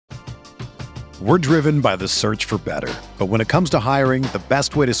We're driven by the search for better. But when it comes to hiring, the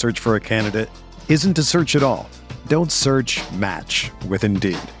best way to search for a candidate isn't to search at all. Don't search, match with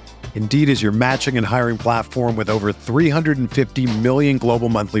Indeed. Indeed is your matching and hiring platform with over 350 million global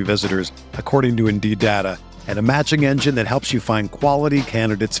monthly visitors, according to Indeed data, and a matching engine that helps you find quality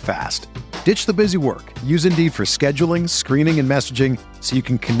candidates fast. Ditch the busy work. Use Indeed for scheduling, screening, and messaging so you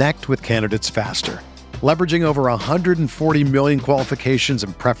can connect with candidates faster. Leveraging over 140 million qualifications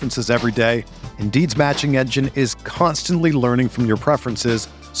and preferences every day, Indeed's matching engine is constantly learning from your preferences,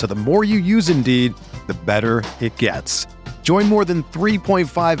 so the more you use Indeed, the better it gets. Join more than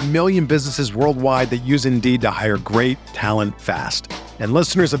 3.5 million businesses worldwide that use Indeed to hire great talent fast. And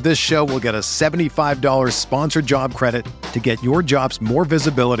listeners of this show will get a $75 sponsored job credit to get your jobs more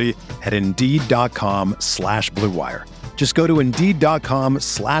visibility at Indeed.com/Blue Wire. Just go to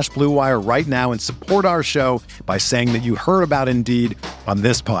Indeed.com/Blue Wire right now and support our show by saying that you heard about Indeed on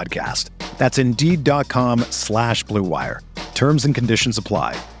this podcast. That's Indeed.com/Blue Wire. Terms and conditions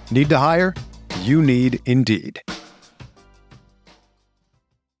apply. Need to hire? You need Indeed.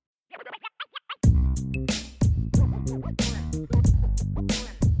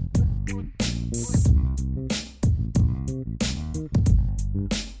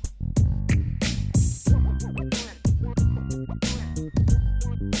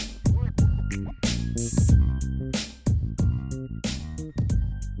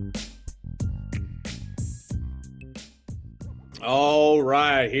 All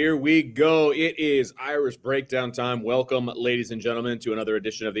right, here we go. It is Irish Breakdown time. Welcome, ladies and gentlemen, to another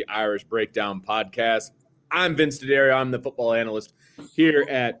edition of the Irish Breakdown podcast. I'm Vince D'Addario. I'm the football analyst here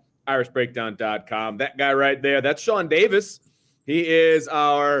at irishbreakdown.com. That guy right there, that's Sean Davis. He is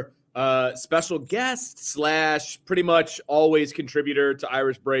our special guest / pretty much always contributor to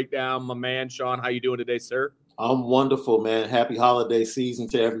Irish Breakdown. My man, Sean, how you doing today, sir? I'm wonderful, man. Happy holiday season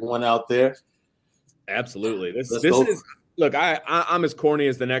to everyone out there. Absolutely. This is – look, I'm as corny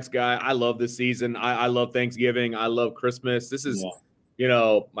as the next guy. I love this season. I love Thanksgiving. I love Christmas. This is,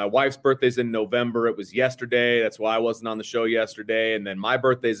 my wife's birthday's in November. It was yesterday. That's why I wasn't on the show yesterday. And then my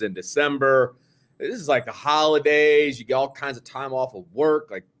birthday's in December. This is like the holidays. You get all kinds of time off of work.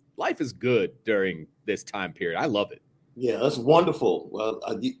 Like, life is good during this time period. I love it. Yeah, that's wonderful. Well,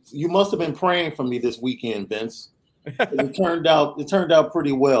 you must have been praying for me this weekend, Vince. It turned out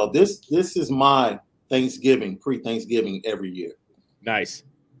pretty well. This is my Thanksgiving, pre-Thanksgiving every year. Nice.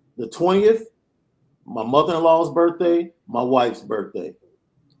 The 20th, my mother-in-law's birthday, my wife's birthday.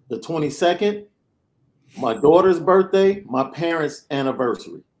 The 22nd, my daughter's birthday, my parents'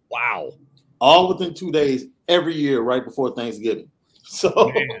 anniversary. Wow. All within 2 days every year right before Thanksgiving.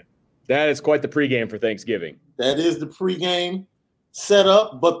 So man, that is quite the pregame for Thanksgiving. That is the pregame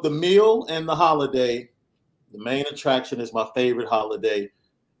setup, but the meal and the holiday, the main attraction is my favorite holiday.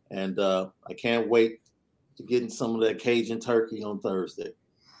 And I can't wait to get in some of that Cajun turkey on Thursday.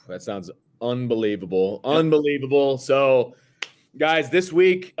 That sounds unbelievable. Unbelievable. So, guys, this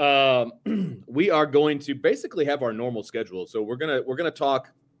week we are going to basically have our normal schedule. So we're gonna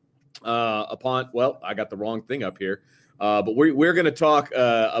talk I got the wrong thing up here. But we're going to talk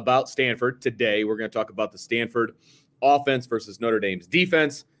about Stanford today. We're going to talk about the Stanford offense versus Notre Dame's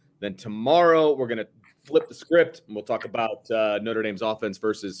defense. Then tomorrow we're going to flip the script and we'll talk about Notre Dame's offense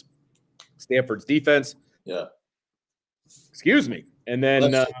versus Stanford's defense. Yeah. Excuse me. And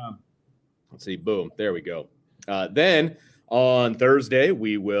then let's see. Boom. There we go. Then on Thursday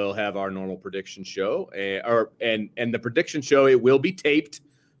we will have our normal prediction show, and the prediction show, it will be taped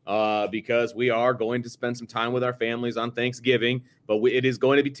because we are going to spend some time with our families on Thanksgiving. But it is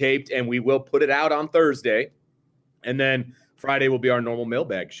going to be taped, and we will put it out on Thursday, and then Friday will be our normal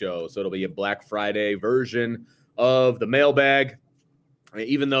mailbag show. So it'll be a Black Friday version of the mailbag.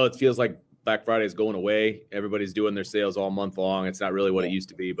 Even though it feels like Black Friday is going away, everybody's doing their sales all month long. It's not really what it used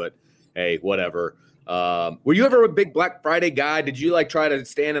to be, but hey, whatever. Were you ever a big Black Friday guy? Did you try to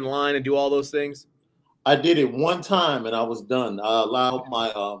stand in line and do all those things? I did it one time and I was done. I allowed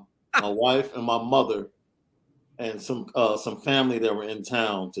my wife and my mother and some family that were in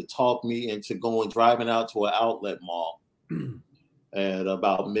town to talk me into driving out to an outlet mall at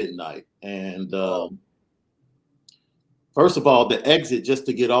about midnight. And first of all, the exit just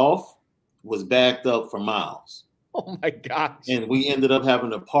to get off was backed up for miles. Oh my gosh. And we ended up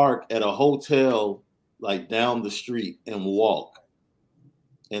having to park at a hotel down the street and walk,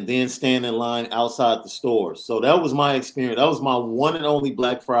 and then stand in line outside the store. So that was my experience. That was my one and only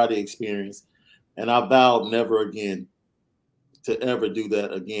Black Friday experience. And I vowed never again to ever do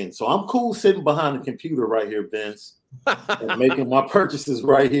that again. So I'm cool sitting behind the computer right here, Vince, and making my purchases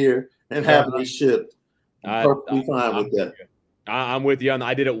right here and having it shipped. I'm perfectly fine with that. I'm with you.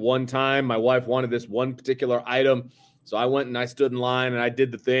 I did it one time. My wife wanted this one particular item. So I went and I stood in line and I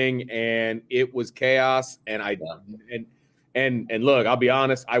did the thing, and it was chaos. And and look, I'll be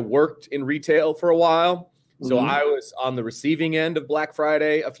honest, I worked in retail for a while. So I was on the receiving end of Black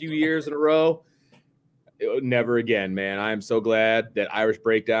Friday a few years in a row. Never again, man. I am so glad that Irish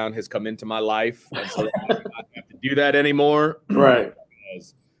Breakdown has come into my life. And so I don't have to do that anymore. Right.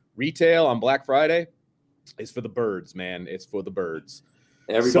 Because retail on Black Friday is for the birds, man. It's for the birds.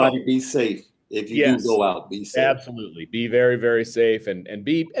 Everybody be safe. If you do go out, be safe. Absolutely. Be very, very safe and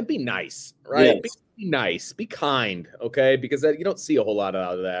be nice, right? Yes. Be nice. Be kind, okay? Because you don't see a whole lot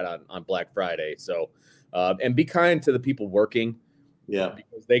of that on Black Friday. So, and be kind to the people working. Yeah.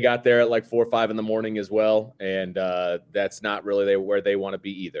 Because they got there at like 4 or 5 in the morning as well. And that's not really where they want to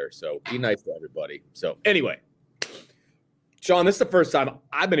be either. So be nice to everybody. So anyway, Sean, this is the first time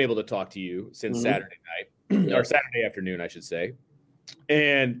I've been able to talk to you since Saturday night or Saturday afternoon, I should say.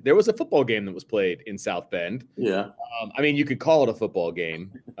 And there was a football game that was played in South Bend. Yeah. I mean, you could call it a football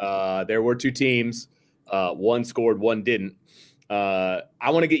game. There were two teams. One scored, one didn't. I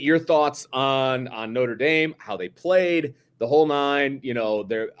want to get your thoughts on Notre Dame, how they played, the whole nine. You know,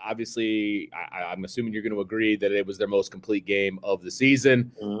 they're obviously, I'm assuming you're going to agree that it was their most complete game of the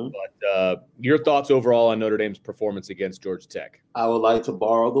season. But your thoughts overall on Notre Dame's performance against Georgia Tech? I would like to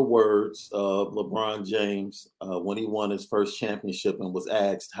borrow the words of LeBron James when he won his first championship and was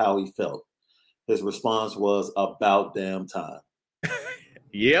asked how he felt. His response was, about damn time.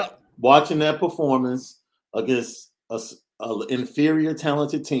 Yep. Watching that performance against an inferior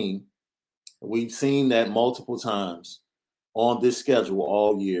talented team, we've seen that multiple times on this schedule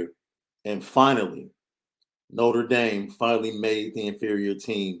all year. And finally, Notre Dame finally made the inferior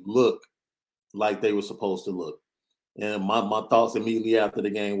team look like they were supposed to look. And my thoughts immediately after the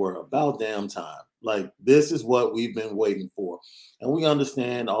game were about damn time. Like, this is what we've been waiting for. And we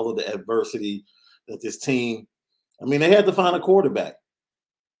understand all of the adversity that this team, I mean, they had to find a quarterback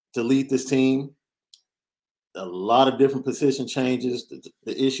to lead this team. A lot of different position changes,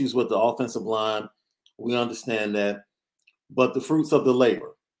 the issues with the offensive line. We understand that. But the fruits of the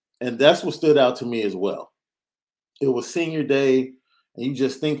labor. And that's what stood out to me as well. It was senior day, and you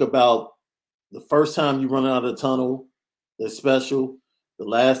just think about the first time you run out of the tunnel, that's special. The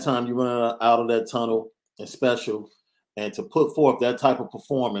last time you run out of that tunnel, that's special. And to put forth that type of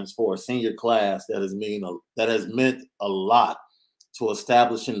performance for a senior class that has meant a lot to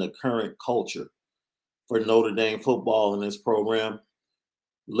establishing the current culture for Notre Dame football in this program,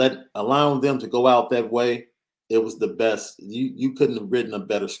 allowing them to go out that way, it was the best. You couldn't have written a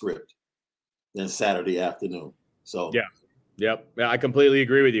better script than Saturday afternoon. So yeah, I completely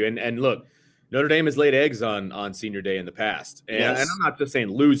agree with you. And look, Notre Dame has laid eggs on senior day in the past. And, and I'm not just saying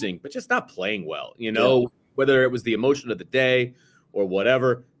losing, but just not playing well. You know, whether it was the emotion of the day or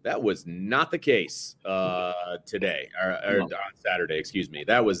whatever, that was not the case today or on Saturday, excuse me.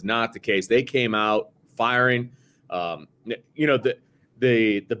 That was not the case. They came out firing. You know,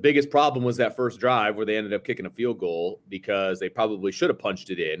 the biggest problem was that first drive where they ended up kicking a field goal because they probably should have punched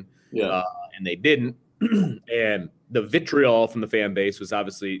it in. And they didn't. And the vitriol from the fan base was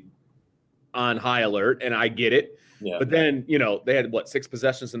obviously on high alert, and I get it. But then, you know, they had 6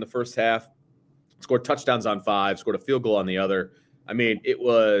 possessions in the first half, scored touchdowns on 5, scored a field goal on the other. I mean, it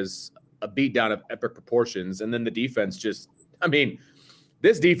was a beatdown of epic proportions. And then the defense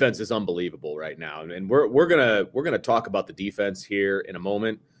this defense is unbelievable right now. And we're gonna talk about the defense here in a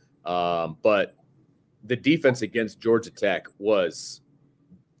moment. But the defense against Georgia Tech was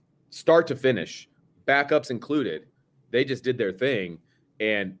start to finish, backups included. They just did their thing,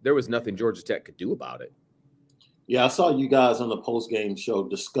 and there was nothing Georgia Tech could do about it. Yeah, I saw you guys on the post-game show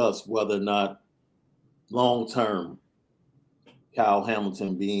discuss whether or not long-term Kyle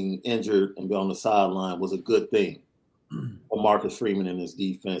Hamilton being injured and be on the sideline was a good thing for Marcus Freeman and his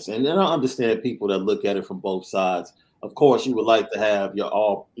defense. And then I understand people that look at it from both sides. Of course, you would like to have your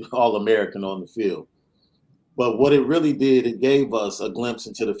all-American on the field. But what it really did, it gave us a glimpse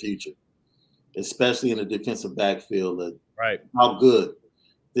into the future, especially in the defensive backfield, how good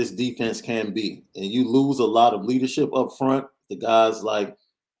this defense can be. And you lose a lot of leadership up front, the guys like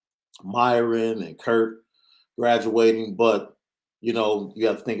Myron and Kurt graduating. But, you know, you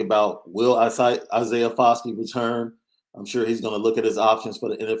have to think about, will Isaiah Foskey return? I'm sure he's going to look at his options for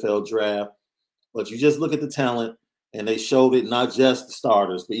the NFL draft. But you just look at the talent, and they showed it, not just the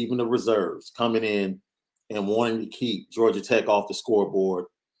starters, but even the reserves coming in and wanting to keep Georgia Tech off the scoreboard.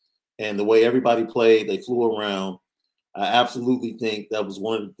 And the way everybody played, they flew around. I absolutely think that was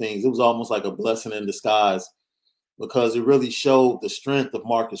one of the things. It was almost like a blessing in disguise because it really showed the strength of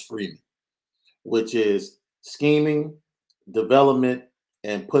Marcus Freeman, which is scheming, development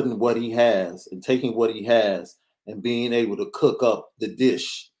and putting what he has and taking what he has and being able to cook up the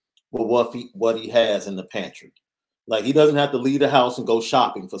dish with what he has in the pantry. Like, he doesn't have to leave the house and go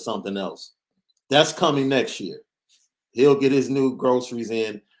shopping for something else. That's coming next year. He'll get his new groceries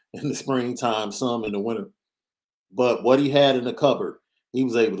in the springtime, some in the winter. But what he had in the cupboard, he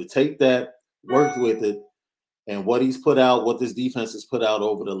was able to take that, work with it, and what he's put out, what this defense has put out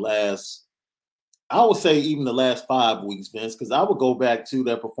over the last, I would say even the last 5 weeks, Vince, because I would go back to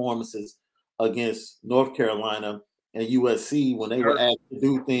their performances against North Carolina and USC when they were asked to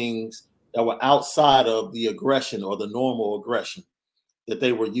do things that were outside of the aggression or the normal aggression that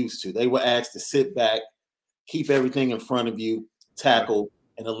they were used to. They were asked to sit back, keep everything in front of you, tackle,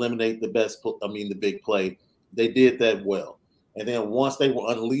 and eliminate the big play. They did that well. And then once they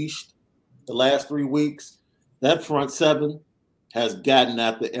were unleashed the last 3 weeks, that front seven has gotten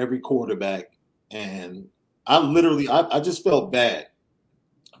after every quarterback. And I just felt bad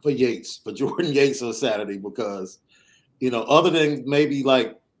for Jordan Yates on Saturday because, other than maybe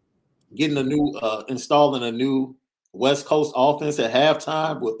like getting installing a new West Coast offense at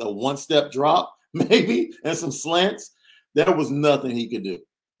halftime with a one-step drop, maybe, and some slants, there was nothing he could do.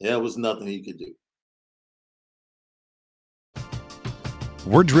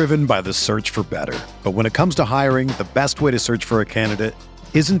 We're driven by the search for better. But when it comes to hiring, the best way to search for a candidate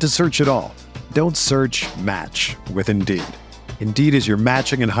isn't to search at all. Don't search, match with Indeed. Indeed is your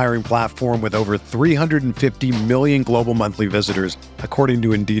matching and hiring platform with over 350 million global monthly visitors, according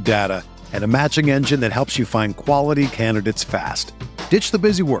to Indeed data, and a matching engine that helps you find quality candidates fast. Ditch the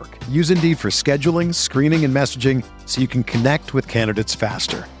busy work. Use Indeed for scheduling, screening, and messaging so you can connect with candidates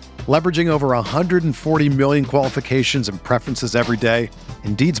faster. Leveraging over 140 million qualifications and preferences every day,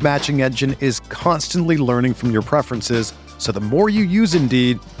 Indeed's matching engine is constantly learning from your preferences, so the more you use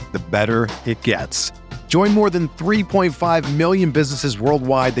Indeed, the better it gets. Join more than 3.5 million businesses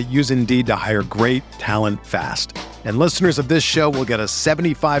worldwide that use Indeed to hire great talent fast. And listeners of this show will get a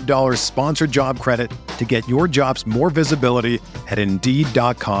 $75 sponsored job credit to get your jobs more visibility at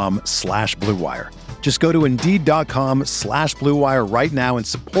Indeed.com/Blue Wire. Just go to Indeed.com/Blue Wire right now and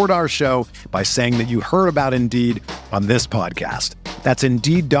support our show by saying that you heard about Indeed on this podcast. That's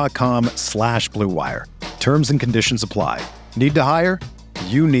Indeed.com/Blue Wire. Terms and conditions apply. Need to hire?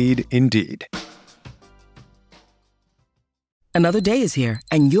 You need Indeed. Another day is here,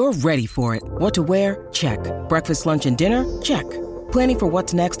 and you're ready for it. What to wear? Check. Breakfast, lunch, and dinner? Check. Planning for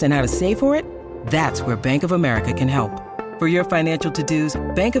what's next and how to save for it? That's where Bank of America can help. For your financial to-dos,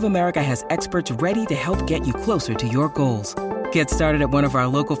 Bank of America has experts ready to help get you closer to your goals. Get started at one of our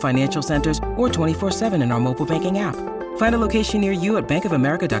local financial centers or 24/7 in our mobile banking app. Find a location near you at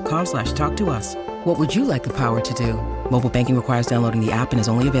bankofamerica.com/talktous. What would you like the power to do? Mobile banking requires downloading the app and is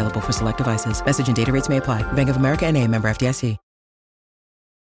only available for select devices. Message and data rates may apply. Bank of America NA, member FDIC.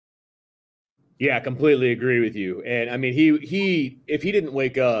 Yeah, completely agree with you. And I mean, he if he didn't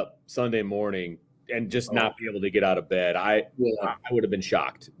wake up Sunday morning and just not be able to get out of bed, I would have been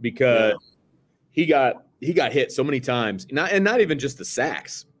shocked because he got hit so many times. Not even just the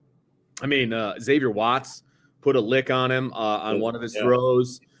sacks. I mean, Xavier Watts put a lick on him on one of his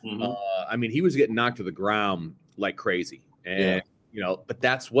throws. Mm-hmm. I mean, he was getting knocked to the ground like crazy. And but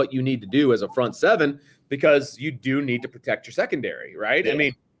that's what you need to do as a front seven because you do need to protect your secondary, right? Yeah. I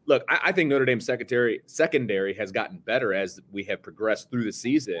mean, look, I think Notre Dame's secondary has gotten better as we have progressed through the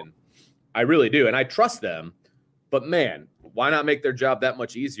season. I really do. And I trust them. But, man, why not make their job that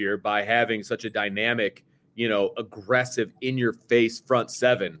much easier by having such a dynamic, aggressive, in-your-face front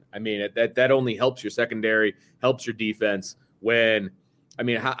seven? I mean, that only helps your secondary, helps your defense when – I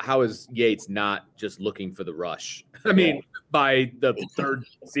mean, how is Yates not just looking for the rush? I mean, by the third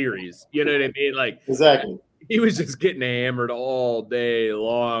series, you know what I mean? Like, exactly. He was just getting hammered all day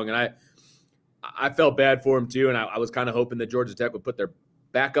long. And I felt bad for him too. And I was kind of hoping that Georgia Tech would put their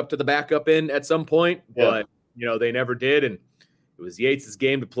backup to the backup in at some point, but they never did. And it was Yates'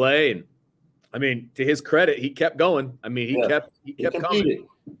 game to play. And I mean, to his credit, he kept going. I mean, he kept coming.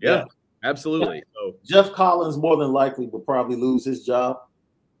 Yeah, absolutely. So Jeff Collins more than likely will probably lose his job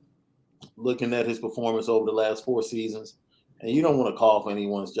looking at his performance over the last 4 seasons. And you don't want to call for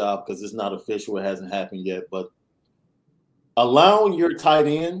anyone's job because it's not official. It hasn't happened yet. But allowing your tight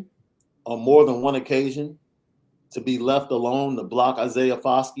end on more than one occasion to be left alone to block Isaiah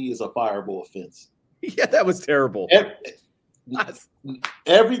Foskey is a fireable offense. Yeah, that was terrible.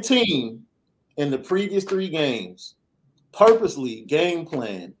 Every team in the previous 3 games purposely game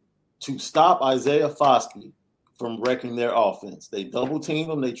planned to stop Isaiah Foskey from wrecking their offense. They double teamed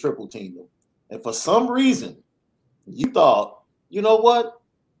him, they triple teamed him. And for some reason, you thought, you know what?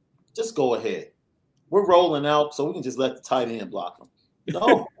 Just go ahead. we're rolling out, so we can just let the tight end block them.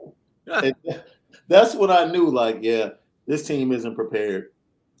 No. That's what I knew. Like, yeah, this team isn't prepared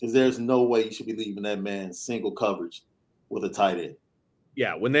because there's no way you should be leaving that man single coverage with a tight end.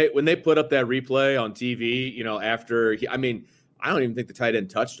 Yeah, when they put up that replay on TV, after I don't even think the tight end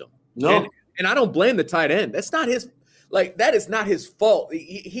touched him. No, and I don't blame the tight end. That's not his. Like, that is not his fault.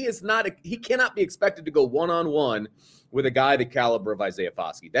 He is not. He cannot be expected to go one-on-one with a guy the caliber of Isaiah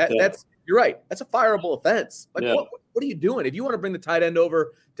Foskey. That's you're right. That's a fireable offense. Like, what are you doing? If you want to bring the tight end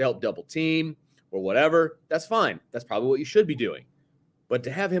over to help double team or whatever, that's fine. That's probably what you should be doing. But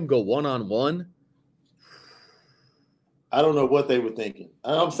to have him go one-on-one, I don't know what they were thinking.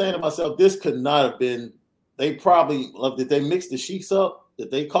 I'm saying to myself, this could not have been. They probably did. They mix the sheets up. That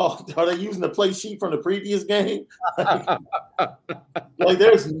they call? Are they using the play sheet from the previous game? Like,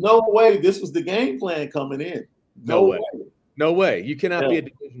 there's no way this was the game plan coming in. No way. No way. You cannot be a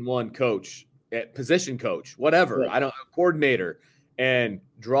Division I coach, position coach, whatever. Yeah. A coordinator, and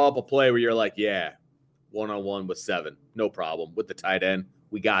draw up a play where you're like, yeah, one-on-one with 7, no problem with the tight end.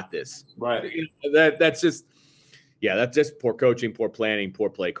 We got this. Right. That's just poor coaching, poor planning, poor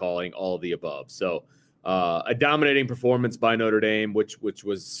play calling, all of the above. So. A dominating performance by Notre Dame, which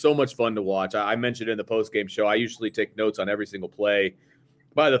was so much fun to watch. I mentioned in the postgame show, I usually take notes on every single play.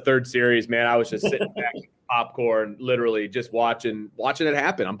 By the third series, man, I was just sitting back with popcorn, literally just watching it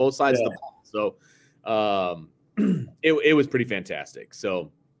happen on both sides of the ball. So it was pretty fantastic.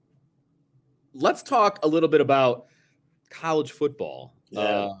 So let's talk a little bit about college football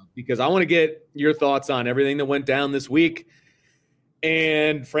because I want to get your thoughts on everything that went down this week.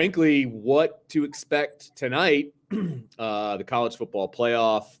 And frankly, what to expect tonight. The college football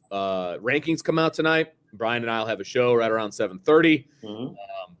playoff rankings come out tonight. Brian and I will have a show right around 7:30. Mm-hmm.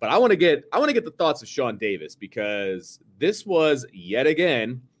 But I want to get the thoughts of Sean Davis, because this was yet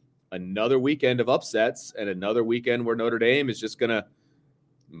again another weekend of upsets and another weekend where Notre Dame is just gonna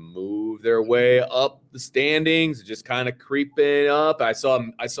move their way up the standings, just kind of creeping up. I saw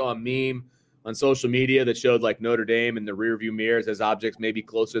a meme on social media that showed like Notre Dame in the rearview mirrors as objects maybe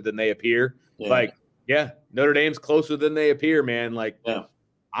closer than they appear. Yeah. Like, yeah, Notre Dame's closer than they appear, man. Like,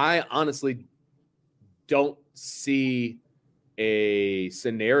 I honestly don't see a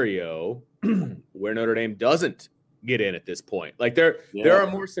scenario where Notre Dame doesn't get in at this point. Like, there are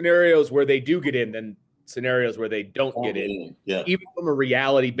more scenarios where they do get in than scenarios where they don't get in, even from a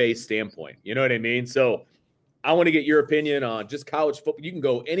reality-based standpoint. You know what I mean? So I want to get your opinion on just college football. You can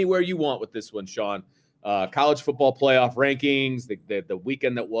go anywhere you want with this one, Sean. College football playoff rankings, the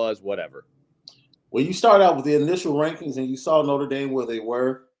weekend that was, whatever. Well, you start out with the initial rankings and you saw Notre Dame where they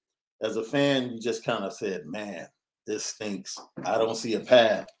were. As a fan, you just kind of said, man, this stinks. I don't see a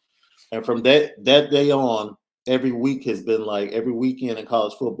path. And from that day on, every weekend in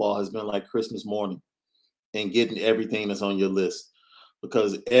college football has been like Christmas morning and getting everything that's on your list,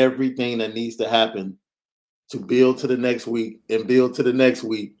 because everything that needs to happen to build to the next week and build to the next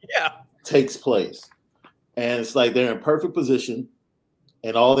week takes place. And it's like they're in perfect position,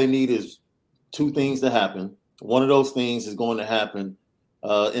 and all they need is 2 things to happen. One of those things is going to happen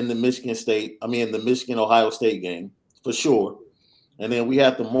in the Michigan-Ohio State game, for sure. And then we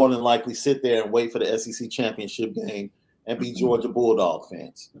have to more than likely sit there and wait for the SEC championship game and be Georgia Bulldog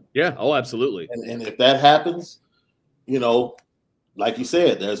fans. Yeah, oh, absolutely. And if that happens, like you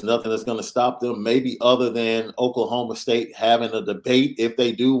said, there's nothing that's going to stop them, maybe other than Oklahoma State having a debate if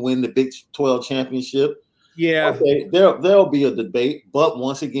they do win the Big 12 championship. Yeah. Okay, there'll be a debate. But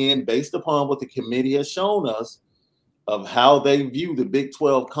once again, based upon what the committee has shown us of how they view the Big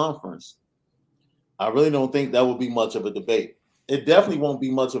 12 conference, I really don't think that will be much of a debate. It definitely won't be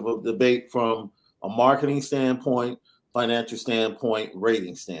much of a debate from a marketing standpoint, financial standpoint,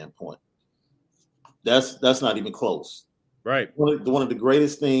 rating standpoint. That's not even close. Right. One of the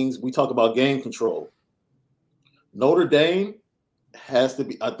greatest things, we talk about game control. Notre Dame has to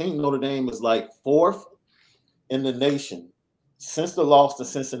be, I think Notre Dame is like 4th in the nation since the loss to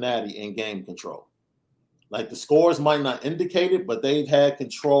Cincinnati in game control. Like, the scores might not indicate it, but they've had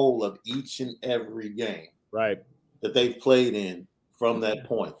control of each and every game that they've played in from that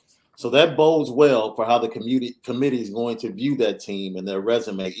point. So that bodes well for how the committee is going to view that team and their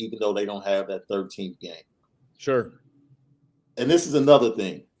resume, even though they don't have that 13th game. Sure. And this is another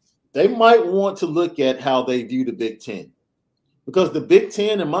thing. They might want to look at how they view the Big Ten, because the Big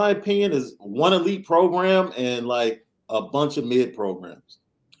Ten, in my opinion, is one elite program and like a bunch of mid programs.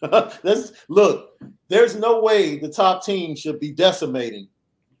 There's no way the top team should be decimating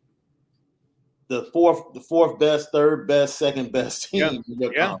the fourth best, third best, second best team in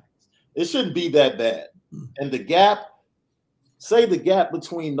your conference. It shouldn't be that bad. And the gap say the gap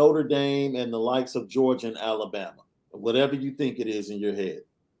between Notre Dame and the likes of Georgia and Alabama, whatever you think it is in your head,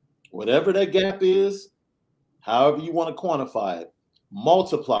 whatever that gap is, however you want to quantify it,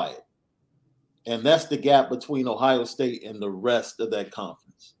 multiply it. And that's the gap between Ohio State and the rest of that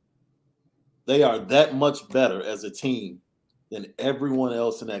conference. They are that much better as a team than everyone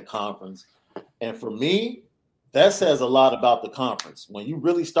else in that conference. And for me, that says a lot about the conference. When you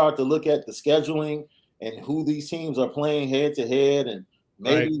really start to look at the scheduling and who these teams are playing head to head, and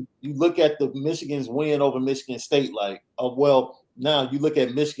maybe you look at the Michigan's win over Michigan State, like, oh, well, now you look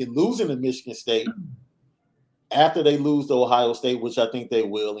at Michigan losing to Michigan State after they lose to Ohio State, which I think they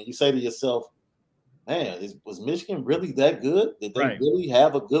will, and you say to yourself, man, was Michigan really that good? Did they really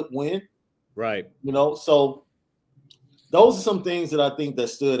have a good win? Right. You know, so those are some things that I think that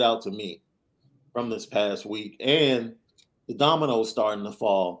stood out to me from this past week, and the dominoes starting to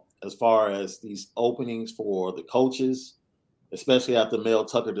fall as far as these openings for the coaches, especially after Mel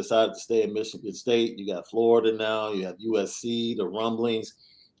Tucker decided to stay at Michigan State. You got Florida now, you have USC, the rumblings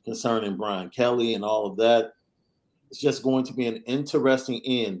concerning Brian Kelly and all of that. It's just going to be an interesting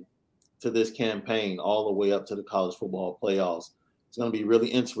end to this campaign all the way up to the college football playoffs. It's going to be really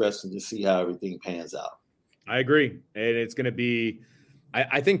interesting to see how everything pans out. I agree. And it's going to be,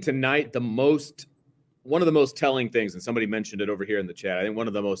 I think tonight, one of the most telling things, and somebody mentioned it over here in the chat, I think one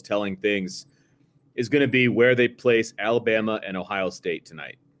of the most telling things is going to be where they place Alabama and Ohio State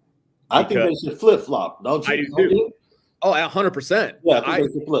tonight. I think they should flip-flop, don't you? I do too. Oh, 100%. Yeah, I think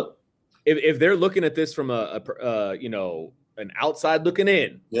they should flip. If they're looking at this from an outside looking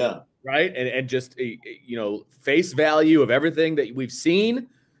in, right, and just face value of everything that we've seen,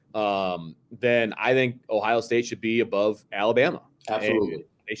 then I think Ohio State should be above Alabama. Absolutely, and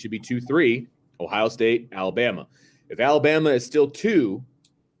they should be 2-3. Ohio State, Alabama. If Alabama is still 2,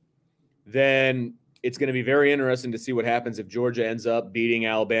 then it's going to be very interesting to see what happens if Georgia ends up beating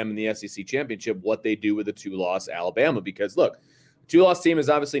Alabama in the SEC championship, what they do with a 2-loss Alabama. Because, look, 2-loss team has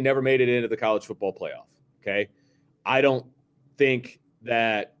obviously never made it into the college football playoff, okay? I don't think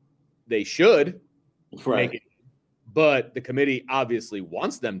that they should make it, but the committee obviously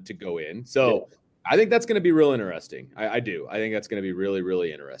wants them to go in. So I think that's going to be real interesting. I do. I think that's going to be really,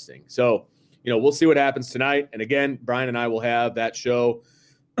 really interesting. So, we'll see what happens tonight. And again, Brian and I will have that show.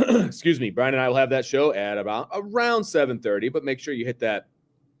 Brian and I will have that show at around 7:30, but make sure you hit that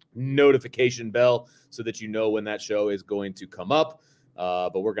notification bell so that you know when that show is going to come up.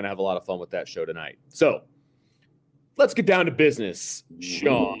 But we're going to have a lot of fun with that show tonight. So let's get down to business,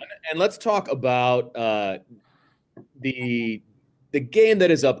 Sean, and let's talk about the game that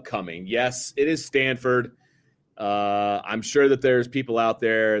is upcoming. Yes, it is Stanford. I'm sure that there's people out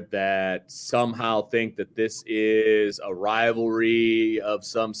there that somehow think that this is a rivalry of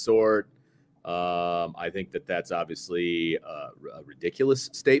some sort. I think that that's obviously a ridiculous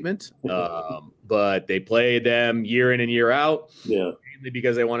statement, but they play them year in and year out, mainly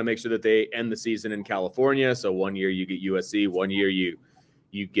because they want to make sure that they end the season in California. So one year you get USC, one year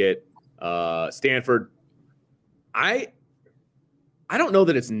you get Stanford. I don't know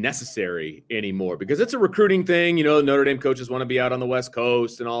that it's necessary anymore because it's a recruiting thing. Notre Dame coaches want to be out on the West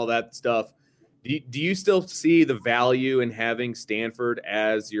Coast and all that stuff. Do you still see the value in having Stanford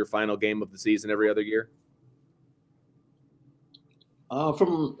as your final game of the season every other year? I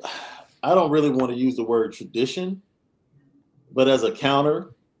don't really want to use the word tradition, but as a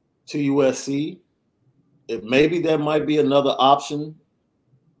counter to USC, if maybe that might be another option,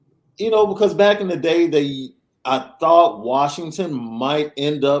 because back in the day, I thought Washington might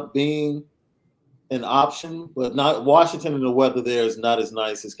end up being an option, but not Washington, and the weather there is not as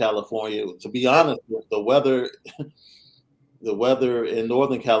nice as California. To be honest, the weather in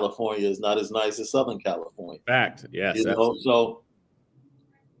Northern California is not as nice as Southern California. Fact, yes. So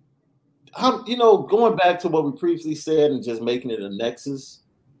going back to what we previously said and just making it a nexus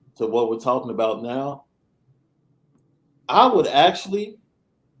to what we're talking about now, I would actually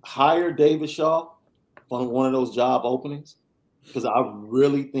hire David Shaw on one of those job openings because I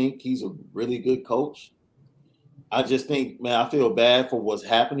really think he's a really good coach. I just think, man, I feel bad for what's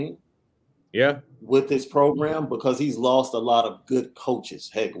happening with this program because he's lost a lot of good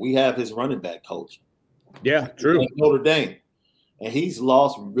coaches. Heck, we have his running back coach. Yeah, true. Notre Dame. And he's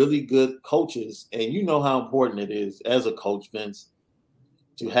lost really good coaches. And you know how important it is as a coach, Vince,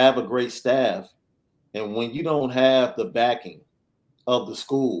 to have a great staff. And when you don't have the backing of the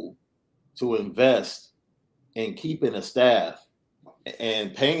school to invest in keeping a staff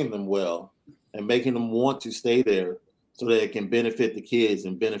and paying them well and making them want to stay there so that it can benefit the kids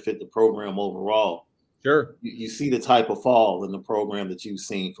and benefit the program overall. Sure. You see the type of fall in the program that you've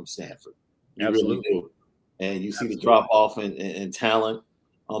seen from Stanford. You Absolutely. really do. and you see the drop off in talent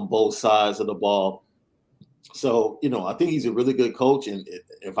on both sides of the ball. So, I think he's a really good coach. And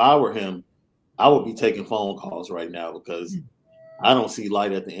if I were him, I would be taking phone calls right now because I don't see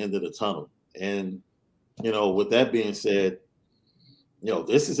light at the end of the tunnel. And, with that being said,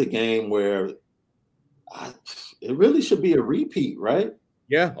 this is a game where it really should be a repeat, right?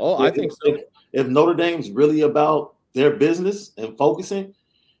 Yeah. Oh, I think so. If Notre Dame's really about their business and focusing,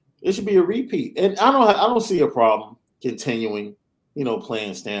 it should be a repeat. And I don't see a problem continuing,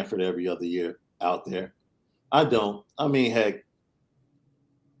 playing Stanford every other year out there. I don't. I mean, heck,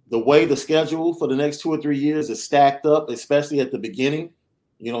 the way the schedule for the next 2 or 3 years is stacked up, especially at the beginning,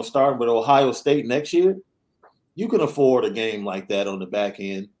 starting with Ohio State next year, you can afford a game like that on the back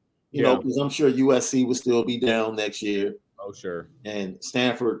end, because I'm sure USC will still be down next year. Oh, sure. And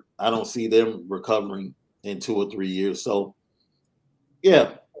Stanford, I don't see them recovering in 2 or 3 years. So,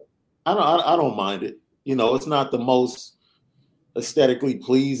 yeah, I don't mind it. It's not the most aesthetically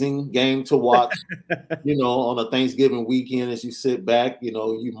pleasing game to watch, on a Thanksgiving weekend as you sit back.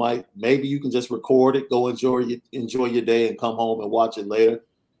 Maybe you can just record it, go enjoy your day and come home and watch it later.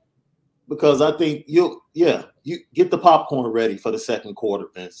 Because I think you get the popcorn ready for the second quarter,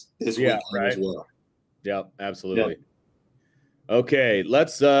 Vince, this weekend as well. Yeah, absolutely. Yeah. Okay,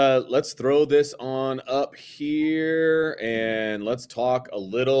 let's throw this on up here and let's talk a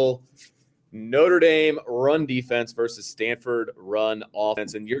little Notre Dame run defense versus Stanford run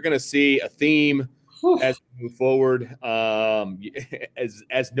offense. And you're going to see a theme as we move forward.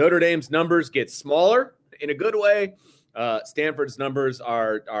 As Notre Dame's numbers get smaller in a good way, Stanford's numbers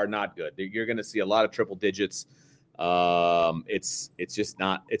are not good. You're going to see a lot of triple digits. It's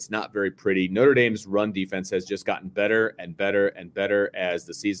not very pretty. Notre Dame's run defense has just gotten better and better and better as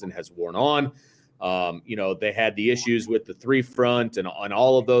the season has worn on. They had the issues with the three front and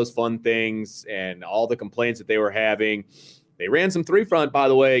all of those fun things and all the complaints that they were having. They ran some three front, by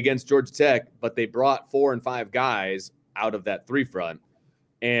the way, against Georgia Tech, but they brought 4 and 5 guys out of that three front,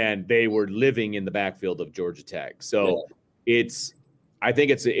 and they were living in the backfield of Georgia Tech. So I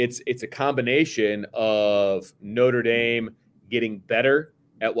think it's a combination of Notre Dame getting better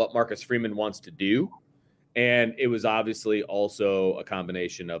at what Marcus Freeman wants to do. And it was obviously also a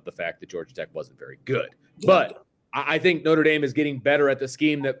combination of the fact that Georgia Tech wasn't very good. Yeah. But I think Notre Dame is getting better at the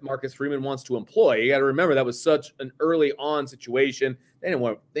scheme that Marcus Freeman wants to employ. You got to remember that was such an early on situation. They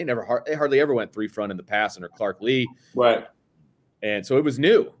hardly ever went three front in the past under Clark Lee. Right. And so it was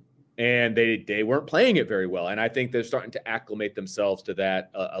new. And they weren't playing it very well. And I think they're starting to acclimate themselves to that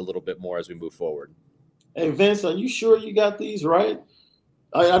a little bit more as we move forward. Hey, Vince, are you sure you got these right?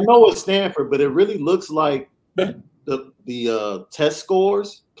 I know it's Stanford, but it really looks like the test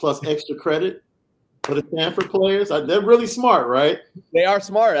scores plus extra credit for the Stanford players. They're really smart, right? They are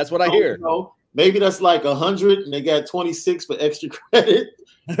smart. That's what I hear. Maybe that's like 100 and they got 26 for extra credit.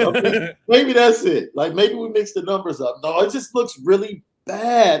 Maybe that's it. Like maybe we mix the numbers up. No, it just looks really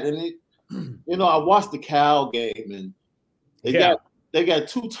bad. And I watched the Cal game and they got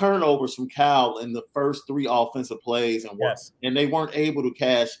 2 turnovers from Cal in the first 3 offensive plays and they weren't able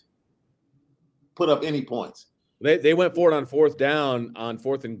to put up any points. They went for it on 4th down on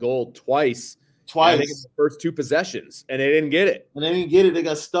 4th and goal twice. I think in the first 2 possessions, and they didn't get it. They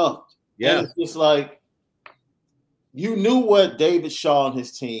got stuffed. Yeah. And it's just like you knew what David Shaw and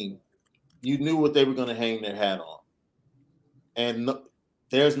his team, you knew what they were going to hang their hat on. And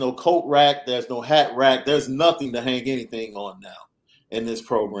there's no coat rack, there's no hat rack, there's nothing to hang anything on now in this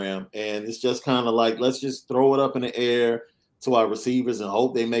program. And it's just kind of like, let's just throw it up in the air to our receivers and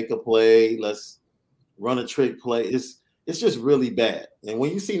hope they make a play. Let's run a trick play. It's just really bad. And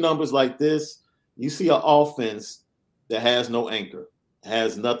when you see numbers like this, you see an offense that has no anchor,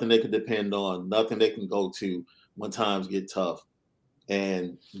 has nothing they can depend on, nothing they can go to when times get tough.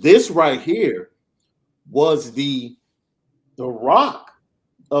 And this right here was the rock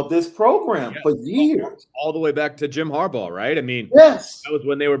of this program for years. All the way back to Jim Harbaugh, right? I mean, yes. That was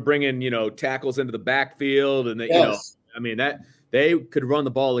when they were bringing, tackles into the backfield and, that they could run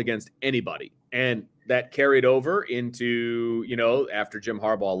the ball against anybody. And that carried over into, after Jim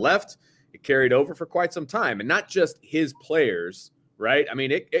Harbaugh left, it carried over for quite some time. And not just his players, right? I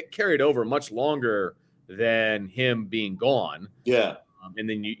mean, it carried over much longer than him being gone. Yeah. And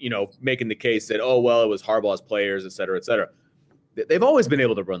then, making the case that, it was Harbaugh's players, et cetera, et cetera. They've always been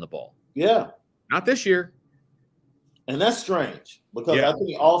able to run the ball. Yeah. Not this year. And that's strange because I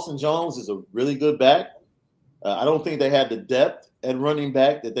think Austin Jones is a really good back. I don't think they had the depth at running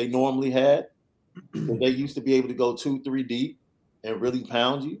back that they normally had. They used to be able to go 2-3 deep and really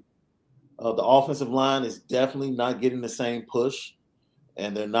pound you. The offensive line is definitely not getting the same push,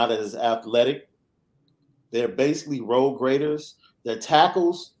 and they're not as athletic. They're basically road graders. Their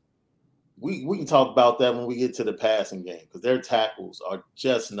tackles, we can talk about that when we get to the passing game because their tackles are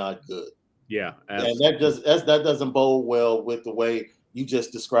just not good. Yeah, absolutely. And that doesn't bode well with the way you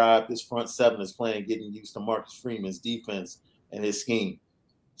just described this front seven is playing, getting used to Marcus Freeman's defense and his scheme.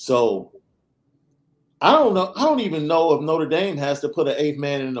 So I don't know. I don't even know if Notre Dame has to put an 8th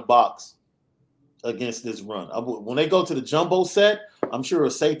man in the box against this run. When they go to the jumbo set, I'm sure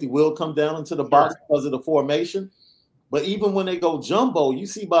a safety will come down into the box because of the formation. But even when they go jumbo, you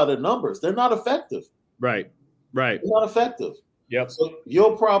see by the numbers, they're not effective. Right. They're not effective. Yep. So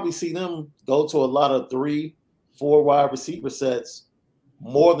you'll probably see them go to a lot of 3-4 wide receiver sets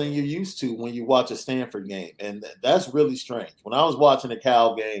more than you're used to when you watch a Stanford game. And that's really strange. When I was watching the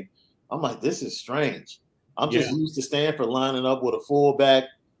Cal game, I'm like, this is strange. I'm just used to Stanford lining up with a fullback,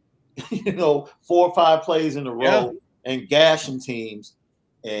 4 or 5 plays in a row and gashing teams.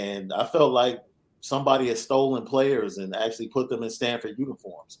 And I felt like somebody has stolen players and actually put them in Stanford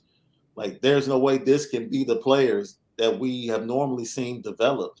uniforms. Like, there's no way this can be the players that we have normally seen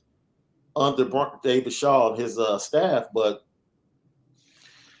developed under David Shaw and his staff. But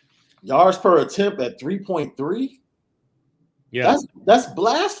yards per attempt at 3.3, that's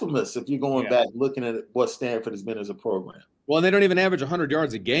blasphemous if you're going back looking at what Stanford has been as a program. Well, and they don't even average 100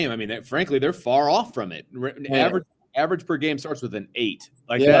 yards a game. I mean, frankly, they're far off from it. Average per game starts with an 8.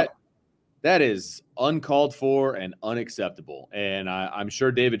 That is uncalled for and unacceptable. And I'm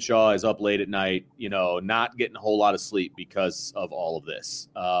sure David Shaw is up late at night, not getting a whole lot of sleep because of all of this.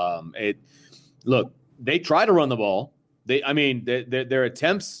 Look, they try to run the ball. Their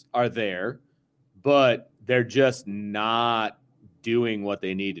attempts are there, but they're just not doing what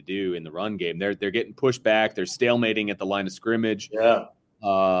they need to do in the run game. They're getting pushed back. They're stalemating at the line of scrimmage. Yeah.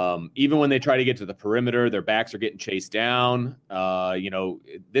 Even when they try to get to the perimeter, their backs are getting chased down.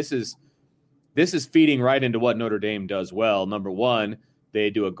 This is feeding right into what Notre Dame does well. Number one, they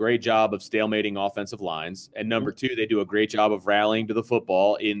do a great job of stalemating offensive lines. And number two, they do a great job of rallying to the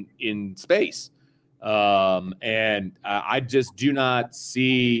football in space. And I just do not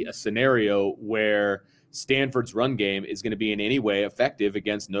see a scenario where Stanford's run game is going to be in any way effective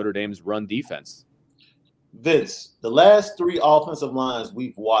against Notre Dame's run defense. Vince, the last 3 offensive lines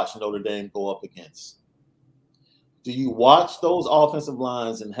we've watched Notre Dame go up against, do you watch those offensive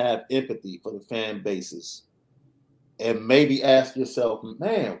lines and have empathy for the fan bases and maybe ask yourself,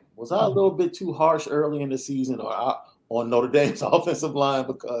 man, was I a little bit too harsh early in the season on Notre Dame's offensive line?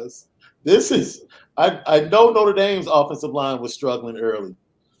 Because I know Notre Dame's offensive line was struggling early,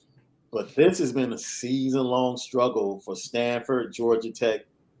 but this has been a season-long struggle for Stanford, Georgia Tech,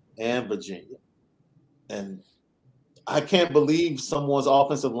 and Virginia. And I can't believe someone's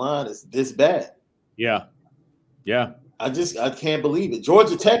offensive line is this bad. Yeah. I can't believe it.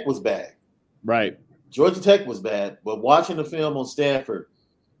 Georgia Tech was bad. Right. Georgia Tech was bad. But watching the film on Stanford,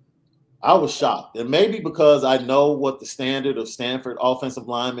 I was shocked. And maybe because I know what the standard of Stanford offensive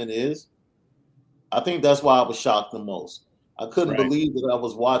lineman is, I think that's why I was shocked the most. I couldn't believe that I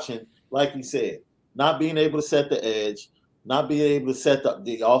was watching, like you said, not being able to set the edge, not being able to set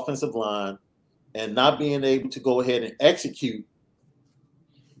the offensive line, and not being able to go ahead and execute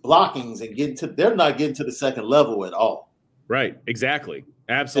blockings and they're not getting to the second level at all. Right. Exactly.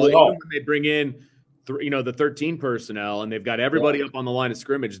 Absolutely. Even when they bring in, the 13 personnel and they've got everybody up on the line of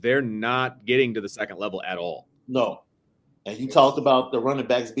scrimmage, they're not getting to the second level at all. No. And you talked about the running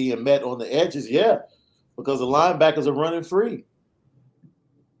backs being met on the edges. Yeah. Because the linebackers are running free.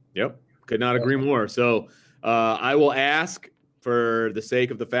 Yep. Could not agree more. So I will ask, for the sake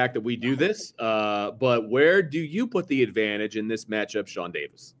of the fact that we do this, but where do you put the advantage in this matchup, Sean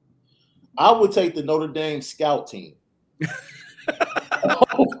Davis? I would take the Notre Dame scout team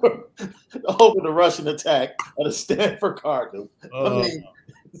over the rushing attack of the Stanford Cardinals.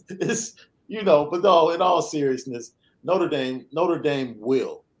 It's but no, in all seriousness, Notre Dame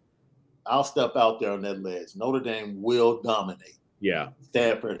will. I'll step out there on that ledge. Notre Dame will dominate. Yeah,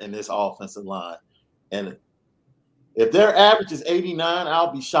 Stanford and this offensive line, and if their average is 89,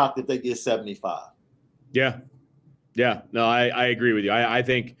 I'll be shocked if they get 75. Yeah. No, I agree with you. I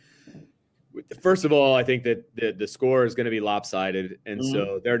think, first of all, I think that the score is going to be lopsided, and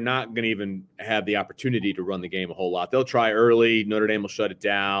so they're not going to even have the opportunity to run the game a whole lot. They'll try early. Notre Dame will shut it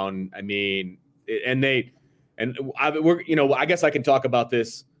down. I mean, I guess I can talk about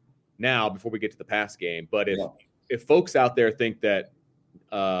this now before we get to the pass game. But if folks out there think that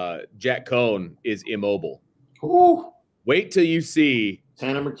Jack Cohn is immobile, ooh, wait till you see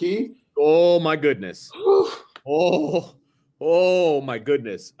Tanner McKee. Oh my goodness! Oh my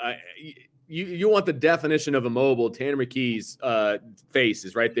goodness! you want the definition of immobile, Tanner McKee's face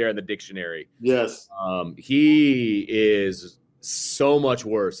is right there in the dictionary. Yes. He is so much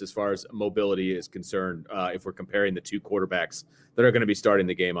worse as far as mobility is concerned if we're comparing the two quarterbacks that are going to be starting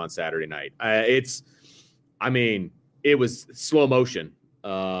the game on Saturday night. It was slow motion.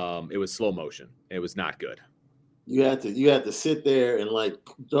 It was slow motion. It was not good. You had to sit there and like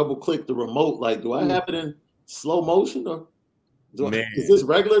double click the remote. Like, do I have it in slow motion or is this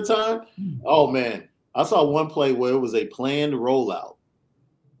regular time? Oh man, I saw one play where it was a planned rollout.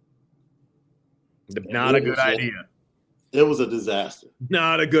 Not a good idea. It was a disaster.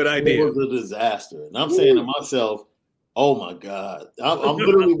 Not a good idea. It was a disaster. And I'm saying to myself, oh my God. I'm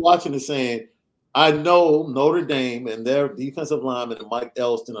literally watching it saying, I know Notre Dame and their defensive lineman and Mike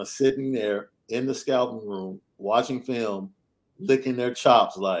Elston are sitting there in the scouting room watching film, licking their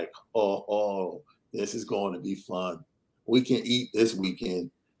chops like, oh, this is going to be fun. We can eat this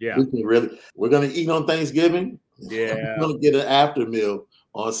weekend. Yeah. We're going to eat on Thanksgiving. Yeah. We're going to get an after meal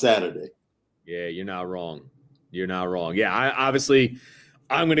on Saturday. Yeah, you're not wrong. You're not wrong. Yeah, I'm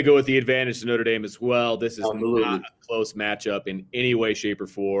going to go with the advantage to Notre Dame as well. This is not a close matchup in any way, shape, or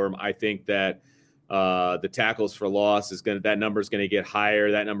form. I think that the tackles for loss that number is going to get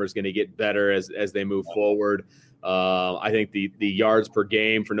higher. That number is going to get better as they move forward. I think the yards per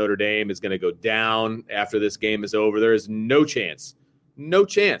game for Notre Dame is going to go down after this game is over. There is no chance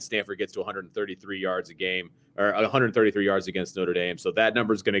Stanford gets to 133 yards a game or 133 yards against Notre Dame. So that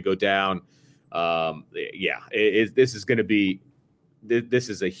number is going to go down. This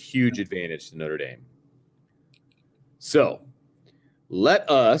is a huge advantage to Notre Dame. So let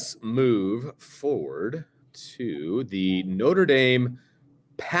us move forward to the Notre Dame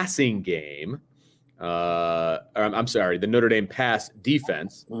passing game. The Notre Dame pass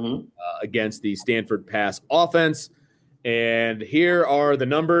defense against the Stanford pass offense. And here are the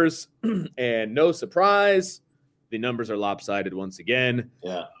numbers. And no surprise, the numbers are lopsided once again.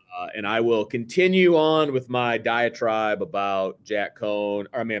 Yeah. And I will continue on with my diatribe about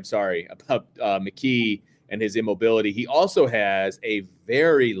about McKee and his immobility. He also has a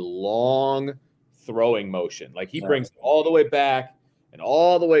very long throwing motion. Like he brings it all the way back and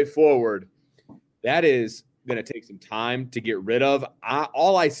all the way forward. That is going to take some time to get rid of.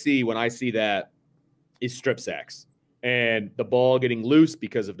 All I see when I see that is strip sacks and the ball getting loose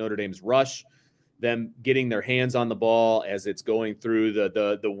because of Notre Dame's rush, them getting their hands on the ball as it's going through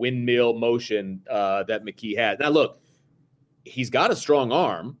the windmill motion that McKee had. Now, look, he's got a strong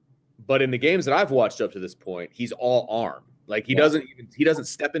arm, but in the games that I've watched up to this point, he's all arm. Like he doesn't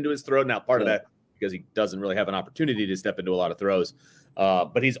step into his throw. Now, part of that because he doesn't really have an opportunity to step into a lot of throws.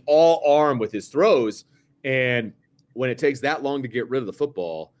 But he's all arm with his throws. And when it takes that long to get rid of the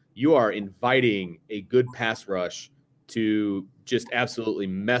football, you are inviting a good pass rush to just absolutely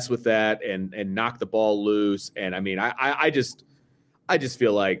mess with that and knock the ball loose. And I mean, I just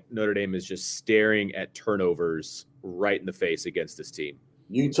feel like Notre Dame is just staring at turnovers right in the face against this team.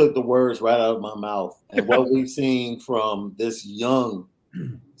 You took the words right out of my mouth. And what we've seen from this young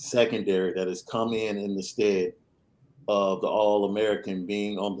secondary that has come in the stead of the All-American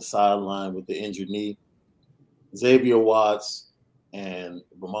being on the sideline with the injured knee, Xavier Watts and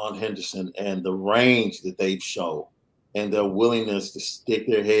Ramon Henderson, and the range that they've shown and their willingness to stick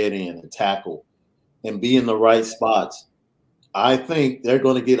their head in and tackle and be in the right spots. I think they're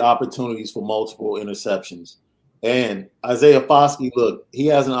going to get opportunities for multiple interceptions. And Isaiah Foskey, look, he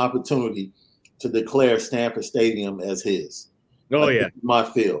has an opportunity to declare Stanford Stadium as his. Oh, yeah. My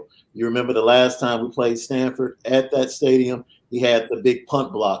field. You remember the last time we played Stanford at that stadium, he had the big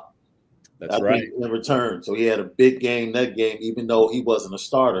punt block. That's right. In return. So he had a big game that game, even though he wasn't a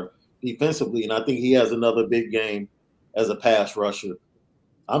starter defensively. And I think he has another big game as a pass rusher.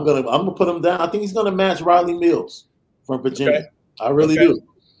 I'm gonna put him down. I think he's gonna match Riley Mills from Virginia. Okay. I really do.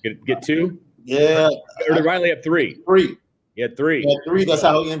 Get two? Yeah. Or did Riley have three? Three. He had three. He had three. That's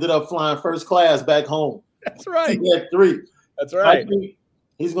how he ended up flying first class back home. That's right. He had three. That's right. I think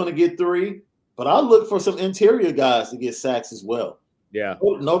he's going to get three, but I'll look for some interior guys to get sacks as well. Yeah.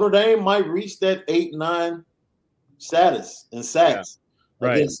 Notre Dame might reach that 8-9 status in sacks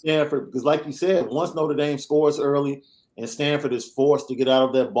against Stanford because, like you said, once Notre Dame scores early and Stanford is forced to get out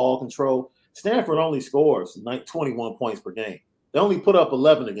of that ball control, Stanford only scores 21 points per game. They only put up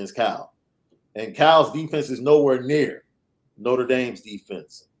 11 against Cal. And Cal's defense is nowhere near Notre Dame's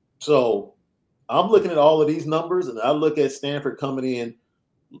defense. So I'm looking at all of these numbers, and I look at Stanford coming in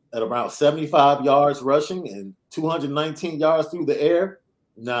at around 75 yards rushing and 219 yards through the air.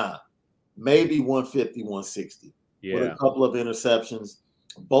 Nah, maybe 150, 160 with a couple of interceptions,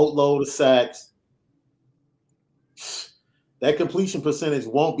 boatload of sacks. that completion percentage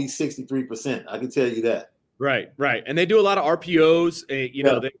won't be 63%. I can tell you that. Right. And they do a lot of RPOs,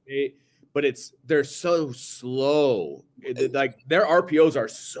 but they're so slow. Like their RPOs are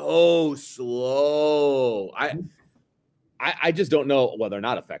so slow. I just don't know. Well, they're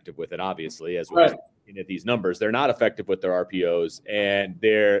not effective with it, obviously, as we're looking at these numbers. They're not effective with their RPOs, and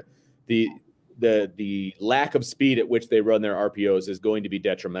the lack of speed at which they run their RPOs is going to be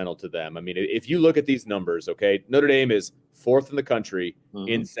detrimental to them. I mean, if you look at these numbers, okay, Notre Dame is 4th in the country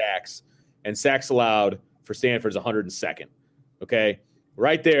in sacks, and sacks allowed for Stanford's 102nd. Okay,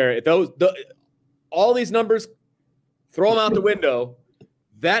 right there. If all these numbers, throw them out the window.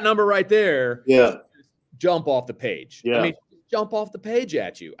 That number right there, jump off the page. Yeah. I mean, jump off the page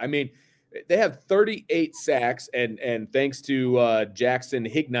at you. I mean, they have 38 sacks, and thanks to Jackson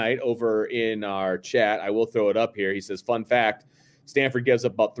Hignite over in our chat, I will throw it up here. He says, fun fact, Stanford gives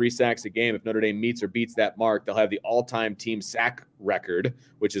up about 3 sacks a game. If Notre Dame meets or beats that mark, they'll have the all-time team sack record,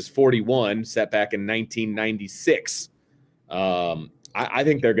 which is 41, set back in 1996. I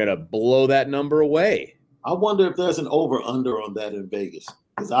think they're going to blow that number away. I wonder if there's an over-under on that in Vegas,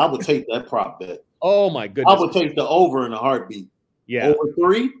 because I would take that prop bet. Oh, my goodness. I would take the over in a heartbeat. Yeah. Over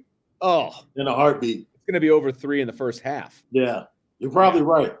 3? Oh. In a heartbeat. It's going to be over 3 in the first half. Yeah. You're probably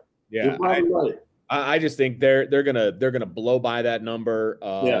right. Yeah. You're probably right. I just think they're gonna blow by that number.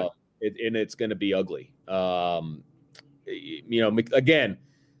 And it's gonna be ugly. Again,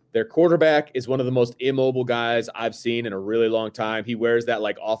 their quarterback is one of the most immobile guys I've seen in a really long time. He wears that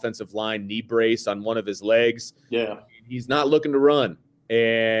like offensive line knee brace on one of his legs. Yeah, he's not looking to run,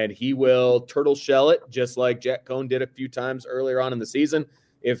 and he will turtle shell it just like Jack Cohn did a few times earlier on in the season.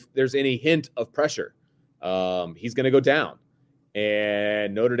 If there's any hint of pressure, he's gonna go down.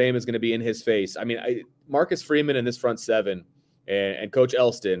 And Notre Dame is going to be in his face. I mean, Marcus Freeman in this front seven and Coach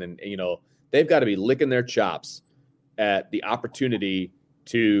Elston, and they've got to be licking their chops at the opportunity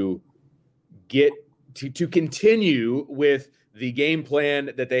to get to continue with the game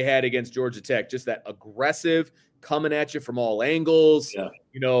plan that they had against Georgia Tech, just that aggressive, coming at you from all angles,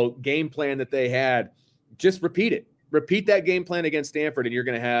 game plan that they had. Just repeat it. Repeat that game plan against Stanford, and you're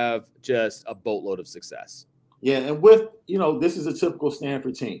going to have just a boatload of success. Yeah, and with, this is a typical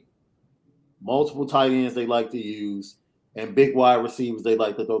Stanford team. Multiple tight ends they like to use, and big wide receivers they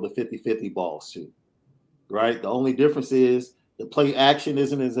like to throw the 50-50 balls to, right? The only difference is the play action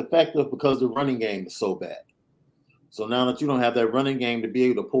isn't as effective because the running game is so bad. So now that you don't have that running game to be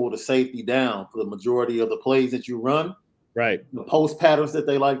able to pull the safety down for the majority of the plays that you run, right? The post patterns that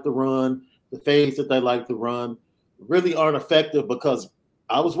they like to run, the fades that they like to run really aren't effective because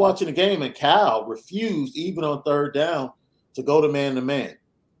I was watching the game and Cal refused, even on 3rd down, to go to man-to-man.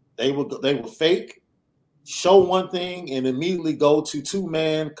 They would fake, show one thing, and immediately go to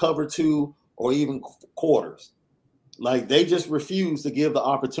 2-man, cover 2, or even quarters. Like, they just refused to give the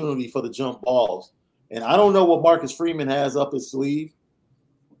opportunity for the jump balls. And I don't know what Marcus Freeman has up his sleeve,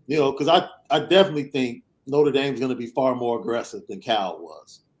 because I definitely think Notre Dame's going to be far more aggressive than Cal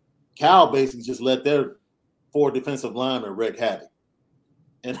was. Cal basically just let their 4 defensive linemen wreak havoc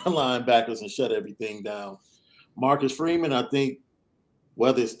and the linebackers and shut everything down. Marcus Freeman, I think,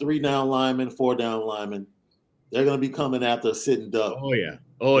 whether it's 3-down linemen, 4-down linemen, they're going to be coming after a sitting duck. Oh, yeah.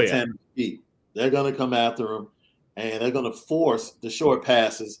 They're going to come after him, and they're going to force the short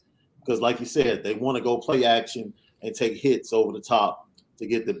passes because, like you said, they want to go play action and take hits over the top to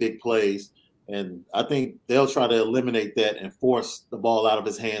get the big plays. And I think they'll try to eliminate that and force the ball out of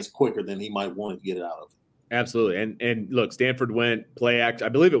his hands quicker than he might want to get it out of. Absolutely. And look, Stanford went play action. I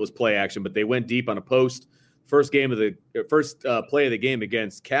believe it was play action, but they went deep on a post. First play of the game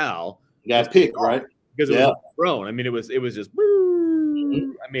against Cal. You got picked, right? Because it was thrown. I mean, it was just.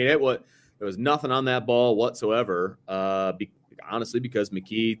 I mean, there was nothing on that ball whatsoever. Honestly, because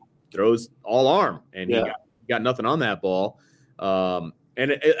McKee throws all arm, and he got nothing on that ball.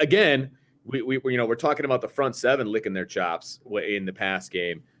 Again, we're talking about the front seven licking their chops in the pass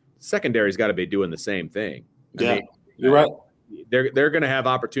game. Secondary's got to be doing the same thing. I mean, you're right. They're going to have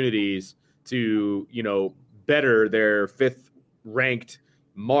opportunities to, better their 5th ranked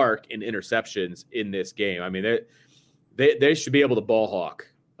mark in interceptions in this game. I mean, they should be able to ball hawk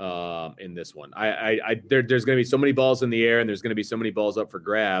in this one. There's going to be so many balls in the air, and there's going to be so many balls up for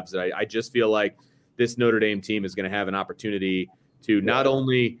grabs that I just feel like this Notre Dame team is going to have an opportunity to not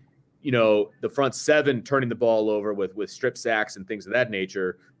only the front seven turning the ball over with strip sacks and things of that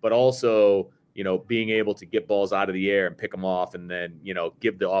nature, but also, being able to get balls out of the air and pick them off and then,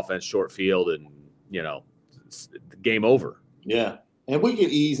 give the offense short field and, game over. Yeah. And we can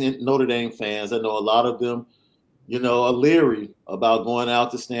ease in Notre Dame fans. I know a lot of them, leery about going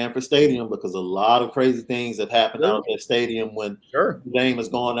out to Stanford Stadium because a lot of crazy things have happened out of that stadium when the game has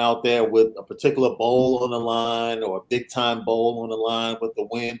gone out there with a particular bowl on the line or a big-time bowl on the line with the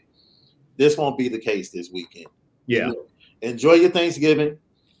win. This won't be the case this weekend. Yeah. Enjoy your Thanksgiving.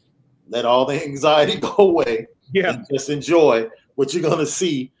 Let all the anxiety go away. Yeah. And just enjoy what you're going to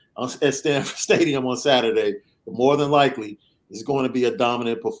see at Stanford Stadium on Saturday. But more than likely, it's going to be a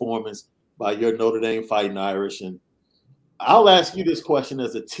dominant performance by your Notre Dame Fighting Irish. And I'll ask you this question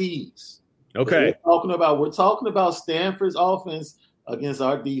as a tease. Okay. We're talking about Stanford's offense against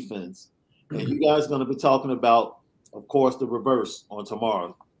our defense. And you guys are going to be talking about, of course, the reverse on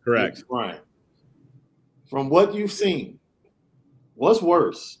tomorrow. Correct. Brian. From what you've seen, what's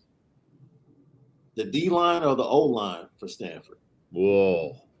worse? The D-line or the O-line for Stanford?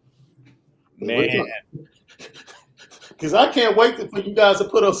 Whoa. Man. Because I can't wait for you guys to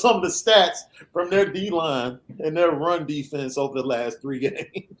put up some of the stats from their D-line and their run defense over the last 3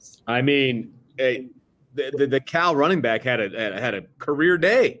 games. I mean, the Cal running back had a career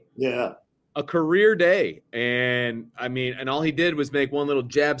day. Yeah. A career day. And, I mean, and all he did was make one little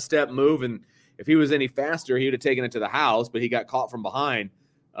jab step move, and if he was any faster, he would have taken it to the house, but he got caught from behind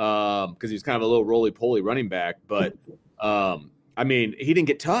because he was kind of a little roly-poly running back. But, I mean, he didn't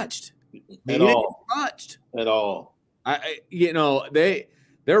get touched. At all.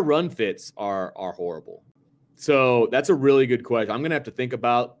 Their run fits are horrible. So that's a really good question. I'm going to have to think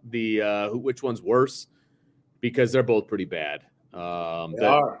about which one's worse because they're both pretty bad. They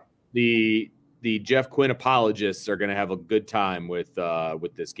are. The Jeff Quinn apologists are going to have a good time with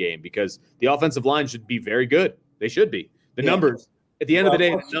this game because the offensive line should be very good. They should be. The numbers at the end of the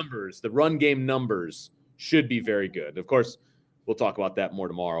day, the run game numbers should be very good. Of course, we'll talk about that more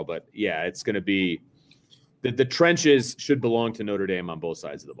tomorrow. But yeah, it's going to be the trenches should belong to Notre Dame on both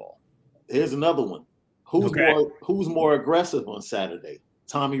sides of the ball. Here's another one. Who's more aggressive on Saturday?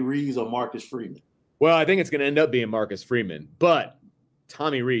 Tommy Rees or Marcus Freeman? Well, I think it's going to end up being Marcus Freeman, but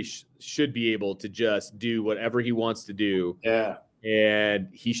Tommy Rees should be able to just do whatever he wants to do. Yeah. And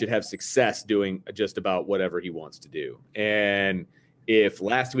he should have success doing just about whatever he wants to do. And if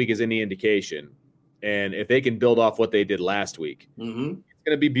last week is any indication, and if they can build off what they did last week, it's going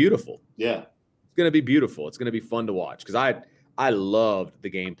to be beautiful. Yeah. It's going to be beautiful. It's going to be fun to watch because I loved the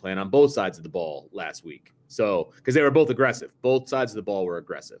game plan on both sides of the ball last week. So, because they were both aggressive. Both sides of the ball were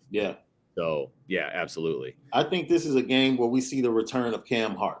aggressive. Yeah. So, yeah, absolutely. I think this is a game where we see the return of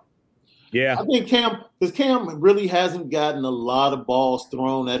Cam Hart. Yeah. I think Cam really hasn't gotten a lot of balls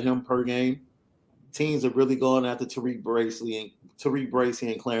thrown at him per game. Teams are really going after Tariq Bracy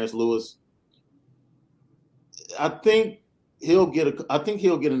and Clarence Lewis. I think he'll get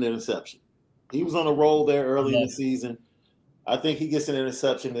an interception. He was on a roll there early in the season. I think he gets an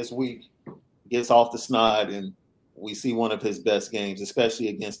interception this week, gets off the snide, and we see one of his best games, especially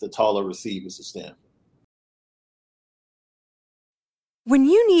against the taller receivers of Stanford. When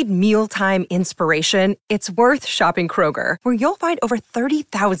you need mealtime inspiration, it's worth shopping Kroger, where you'll find over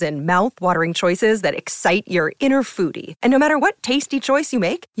 30,000 mouth-watering choices that excite your inner foodie. And no matter what tasty choice you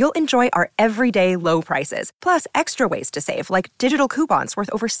make, you'll enjoy our everyday low prices, plus extra ways to save, like digital coupons worth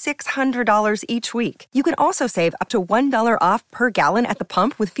over $600 each week. You can also save up to $1 off per gallon at the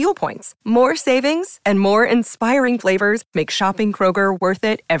pump with fuel points. More savings and more inspiring flavors make shopping Kroger worth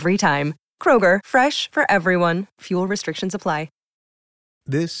it every time. Kroger, fresh for everyone. Fuel restrictions apply.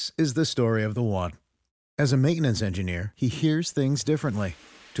 This is the story of the one. As a maintenance engineer, he hears things differently.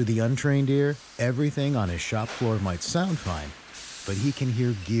 To the untrained ear, everything on his shop floor might sound fine, but he can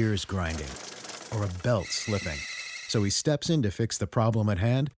hear gears grinding or a belt slipping. So he steps in to fix the problem at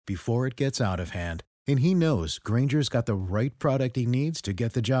hand before it gets out of hand. And he knows Grainger's got the right product he needs to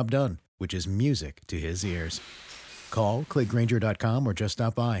get the job done, which is music to his ears. Call, click Grainger.com, or just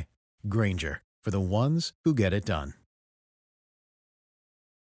stop by. Grainger, for the ones who get it done.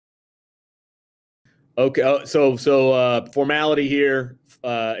 Okay, so formality here,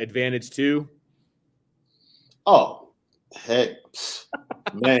 advantage 2. Oh, heck,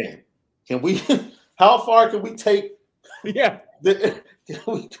 man! How far can we take? Yeah, can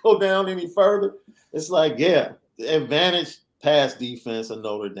we go down any further? It's like, the advantage pass defense of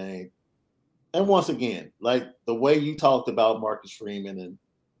Notre Dame, and once again, like the way you talked about Marcus Freeman and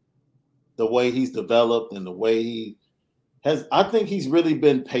the way he's developed and the way he has, I think he's really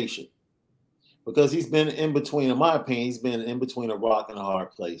been patient. Because he's been in between, in my opinion, he's been in between a rock and a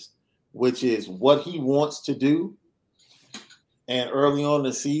hard place, which is what he wants to do. And early on in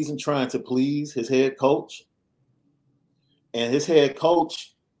the season, trying to please his head coach. And his head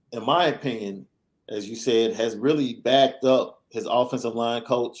coach, in my opinion, as you said, has really backed up his offensive line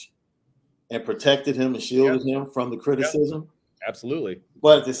coach and protected him and shielded him from the criticism. Absolutely.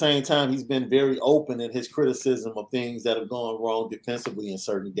 But at the same time, he's been very open in his criticism of things that have gone wrong defensively in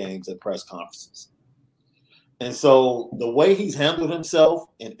certain games at press conferences. And so the way he's handled himself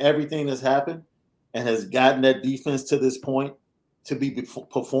and everything that's happened and has gotten that defense to this point to be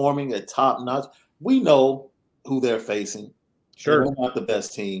performing at top notch, we know who they're facing. Sure. They're not the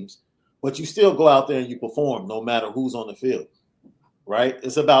best teams, but you still go out there and you perform no matter who's on the field, right?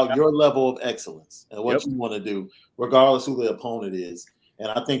 It's about your level of excellence and what you want to do, regardless who the opponent is. And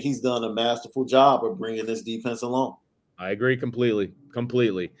I think he's done a masterful job of bringing this defense along. I agree completely.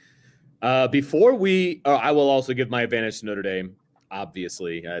 Before we, I will also give my advantage to Notre Dame.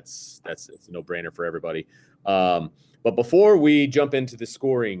 Obviously, it's a no-brainer for everybody. But before we jump into the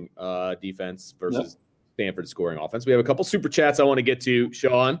scoring defense versus Stanford scoring offense, we have a couple super chats I want to get to,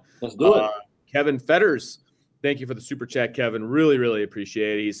 Sean. Let's do it. Kevin Fetters, thank you for the super chat, Kevin. Really, really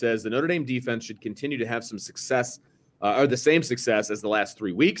appreciate it. He says the Notre Dame defense should continue to have some success or the same success as the last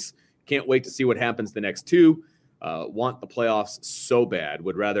 3 weeks. Can't wait to see what happens the next 2. Want the playoffs so bad.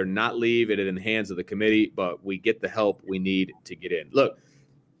 Would rather not leave it in the hands of the committee, but we get the help we need to get in. Look,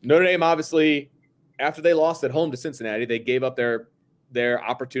 Notre Dame, obviously, after they lost at home to Cincinnati, they gave up their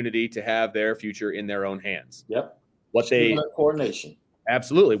opportunity to have their future in their own hands. Yep. Coordination.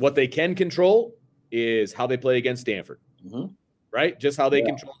 Absolutely. What they can control is how they play against Stanford, right? Just how they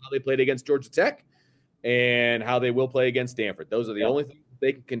control how they played against Georgia Tech and how they will play against Stanford. Those are the only things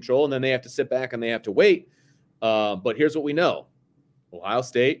they can control, and then they have to sit back and they have to wait. But here's what we know. Ohio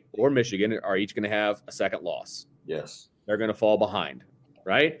State or Michigan are each going to have a second loss. Yes. They're going to fall behind,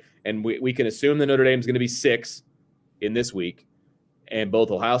 right? And we can assume that Notre Dame is going to be 6 in this week, and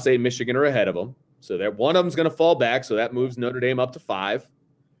both Ohio State and Michigan are ahead of them. So that one of them is going to fall back, so that moves Notre Dame up to 5.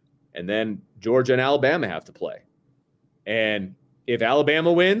 And then Georgia and Alabama have to play. And if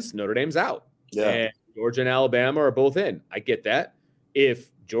Alabama wins, Notre Dame's out. Yeah. And Georgia and Alabama are both in. I get that. If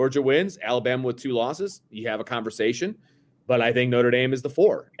Georgia wins, Alabama with 2 losses, you have a conversation. But I think Notre Dame is the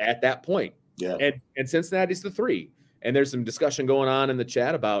 4 at that point. Yeah. And Cincinnati's the 3. And there's some discussion going on in the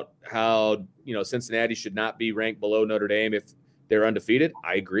chat about how, Cincinnati should not be ranked below Notre Dame if they're undefeated.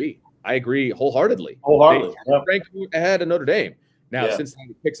 I agree wholeheartedly. They rank ahead of Notre Dame. Now, if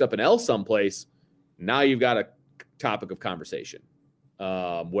Cincinnati picks up an L someplace, now you've got a topic of conversation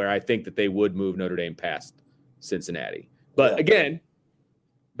where I think that they would move Notre Dame past Cincinnati. But again,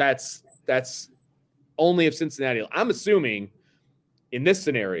 that's only if Cincinnati. I'm assuming in this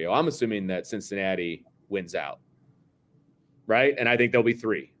scenario, that Cincinnati wins out, right? And I think they'll be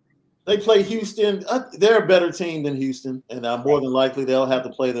 3. They play Houston. They're a better team than Houston, and more than likely they'll have to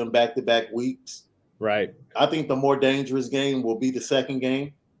play them back-to-back weeks. Right. I think the more dangerous game will be the second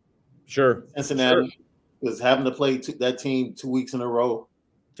game. Sure. Cincinnati is having to play that team 2 weeks in a row.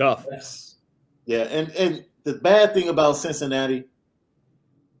 Tough. Yes. Yeah, and the bad thing about Cincinnati,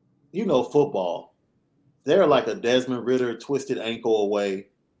 football, they're like a Desmond Ridder twisted ankle away.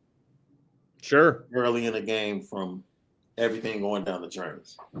 Sure. Early in the game from everything going down the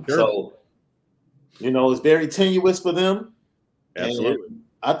drains. Sure. So, it's very tenuous for them. Absolutely. And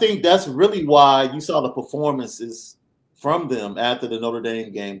I think that's really why you saw the performances from them after the Notre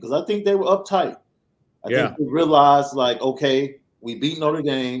Dame game, because I think they were uptight. I think they realized, okay, we beat Notre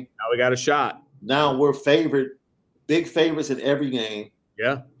Dame. Now we got a shot. Now we're big favorites in every game.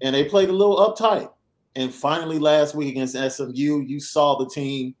 Yeah. And they played a little uptight. And finally, last week against SMU, you saw the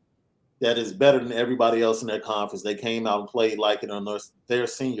team that is better than everybody else in their conference. They came out and played like it on their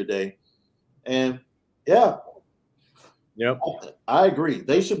senior day. And, I agree.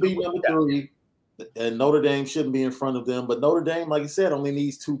 They should be number 3, and Notre Dame shouldn't be in front of them. But Notre Dame, like you said, only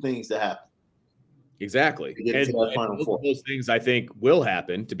needs 2 things to happen. Exactly. And those things I think will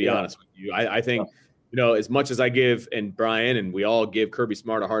happen, to be honest with you. I think, as much as I give, and Brian and we all give Kirby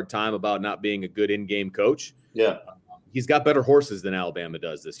Smart a hard time about not being a good in-game coach. Yeah. He's got better horses than Alabama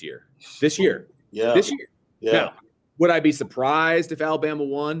does this year. Yeah. Yeah. Now, would I be surprised if Alabama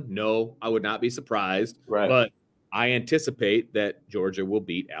won? No, I would not be surprised. Right. But I anticipate that Georgia will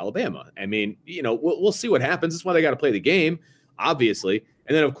beat Alabama. I mean, we'll see what happens. That's why they got to play the game, obviously.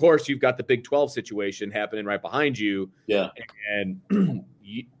 And then, of course, you've got the Big 12 situation happening right behind you. Yeah. And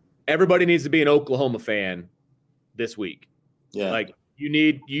everybody needs to be an Oklahoma fan this week. Yeah. Like, you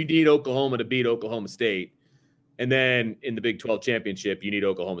need Oklahoma to beat Oklahoma State. And then in the Big 12 championship, you need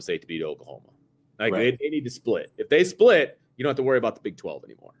Oklahoma State to beat Oklahoma. Like, they need to split. If they split, you don't have to worry about the Big 12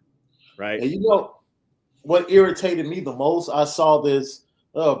 anymore, right? And what irritated me the most, I saw this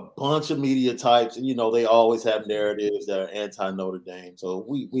bunch of media types, and they always have narratives that are anti-Notre Dame, so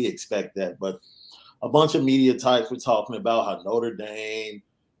we expect that. But a bunch of media types were talking about how Notre Dame,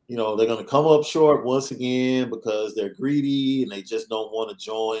 they're going to come up short once again because they're greedy and they just don't want to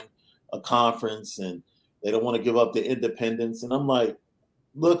join a conference and they don't want to give up their independence. And I'm like,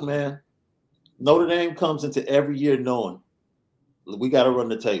 look, man, Notre Dame comes into every year knowing we got to run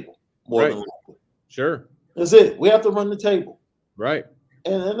the table more than likely. Sure. That's it. We have to run the table. Right.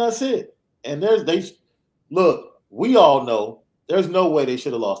 And that's it. And we all know there's no way they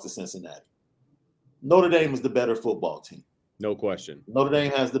should have lost to Cincinnati. Notre Dame is the better football team. No question. Notre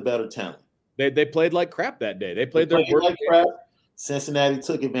Dame has the better talent. They played like crap that day. They played like crap. Cincinnati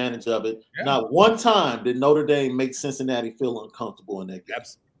took advantage of it. Yeah. Not one time did Notre Dame make Cincinnati feel uncomfortable in that game.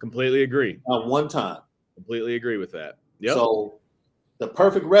 Completely agree. Not one time. Completely agree with that. Yep. So the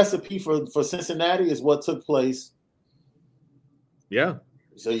perfect recipe for Cincinnati is what took place. Yeah.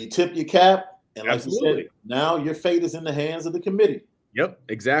 So you tip your cap, and like you said, now your fate is in the hands of the committee. Yep,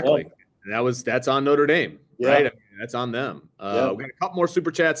 exactly. Yeah. And that's on Notre Dame, right? I mean, that's on them. We got a couple more super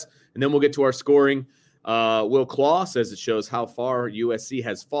chats, and then we'll get to our scoring. Will Claw says it shows how far USC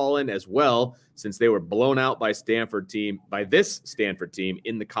has fallen as well since they were blown out by this Stanford team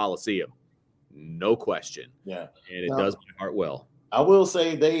in the Coliseum. No question. Yeah. And it does my heart well. I will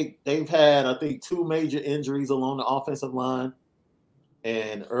say they've had, I think, 2 major injuries along the offensive line.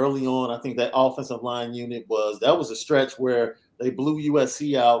 And early on, I think that offensive line unit that was a stretch where they blew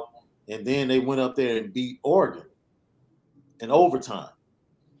USC out, and then they went up there and beat Oregon in overtime.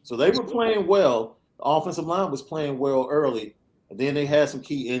 So they were playing well. The offensive line was playing well early, and then they had some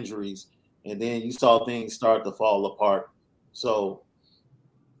key injuries, and then you saw things start to fall apart. So,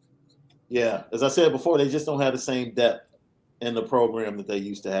 yeah, as I said before, they just don't have the same depth in the program that they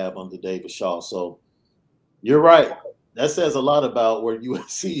used to have under David Shaw. So you're right. That says a lot about where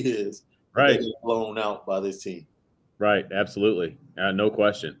USC is. Right. They get blown out by this team. Right. Absolutely. No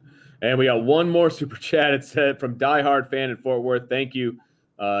question. And we got one more super chat. It said from Die Hard fan in Fort Worth. Thank you,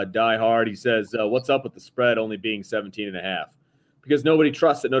 Die Hard. He says, what's up with the spread only being 17.5? Because nobody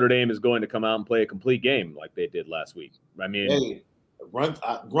trusts that Notre Dame is going to come out and play a complete game like they did last week. I mean, hey, run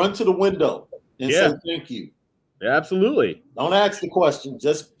to the window and say thank you. Yeah, absolutely. Don't ask the question.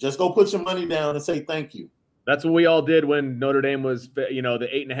 Just go put your money down and say thank you. That's what we all did when Notre Dame was, the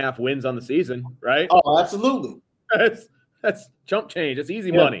 8.5 wins on the season, right? Oh, absolutely. That's chump change. It's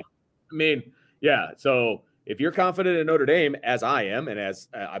easy money. I mean, yeah. So if you're confident in Notre Dame, as I am, and as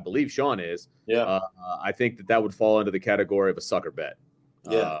I believe Sean is, I think that would fall into the category of a sucker bet.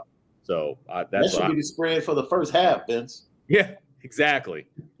 Yeah. That should be the spread for the first half, Vince. Yeah, exactly.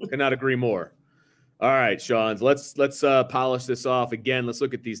 Could not agree more. All right, Sean, let's polish this off again. Let's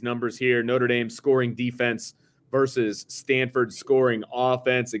look at these numbers here. Notre Dame scoring defense versus Stanford scoring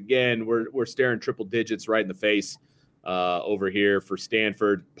offense. Again, we're staring triple digits right in the face over here for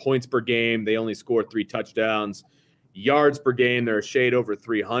Stanford. Points per game, they only scored 3 touchdowns. Yards per game, they're a shade over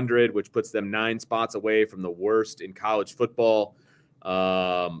 300, which puts them 9 spots away from the worst in college football.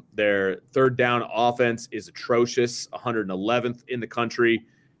 Their third down offense is atrocious, 111th in the country.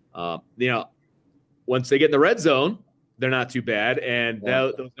 Once they get in the red zone, they're not too bad. And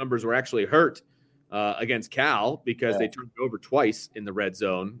those numbers were actually hurt against Cal because they turned it over twice in the red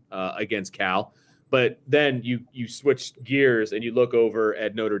zone against Cal. But then you switch gears and you look over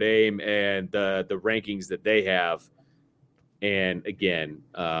at Notre Dame and the rankings that they have. And again,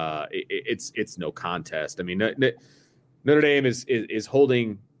 it's no contest. I mean, Notre Dame is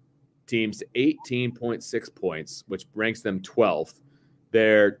holding teams to 18.6 points, which ranks them 12th.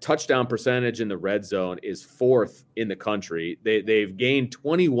 Their touchdown percentage in the red zone is 4th in the country. They've gained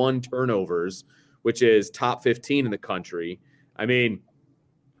 21 turnovers, which is top 15 in the country. I mean,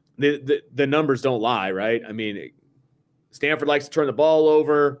 the numbers don't lie, right? I mean, Stanford likes to turn the ball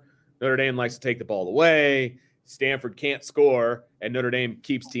over. Notre Dame likes to take the ball away. Stanford can't score, and Notre Dame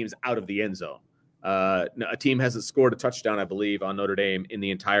keeps teams out of the end zone. A team hasn't scored a touchdown, I believe, on Notre Dame in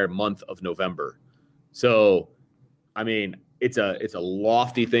the entire month of November. So, I mean, it's a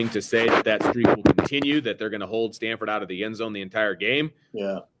lofty thing to say that streak will continue, that they're going to hold Stanford out of the end zone the entire game.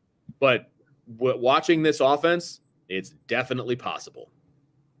 Yeah. But watching this offense, it's definitely possible.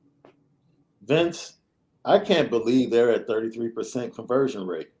 Vince, I can't believe they're at 33% conversion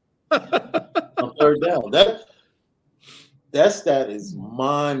rate on third down. That stat is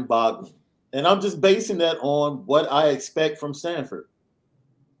mind-boggling. And I'm just basing that on what I expect from Stanford.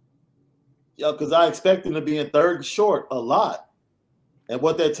 Because I expect them to be in third and short a lot. And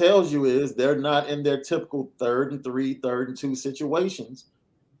what that tells you is they're not in their typical 3rd and 3, 3rd and 2 situations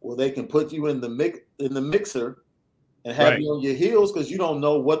where they can put you in the mixer and have you on your heels because you don't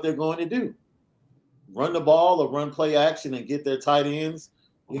know what they're going to do. Run the ball or run play action and get their tight ends,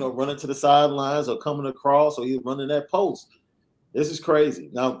 running to the sidelines or coming across or either running that post. This is crazy.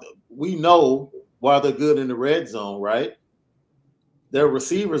 Now, we know why they're good in the red zone, right? Their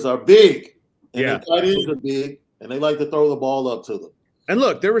receivers are big, and their tight ends are big, and they like to throw the ball up to them. And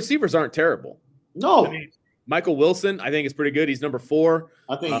look, their receivers aren't terrible. No. I mean, Michael Wilson, I think is pretty good. He's number 4.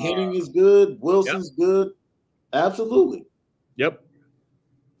 I think Henning is good. Wilson's good. Absolutely. Yep.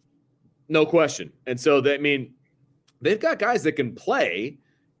 No question. And so, they've got guys that can play.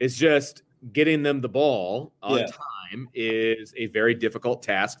 It's just getting them the ball on time is a very difficult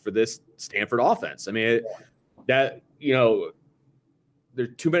task for this Stanford offense. I mean, there's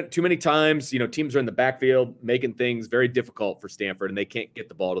too many times, teams are in the backfield making things very difficult for Stanford, and they can't get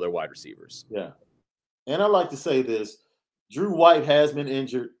the ball to their wide receivers. Yeah. And I like to say this. Drew White has been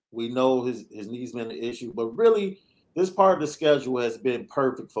injured. We know his knee's been an issue, but really this part of the schedule has been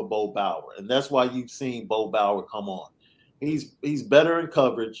perfect for Bo Bauer. And that's why you've seen Bo Bauer come on. He's better in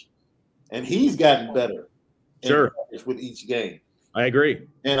coverage, and he's gotten better with each game. I agree.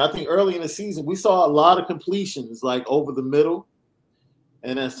 And I think early in the season, we saw a lot of completions like over the middle.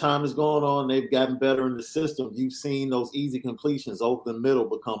 And as time has gone on, they've gotten better in the system. You've seen those easy completions over the middle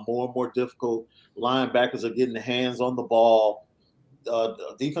become more and more difficult. Linebackers are getting their hands on the ball.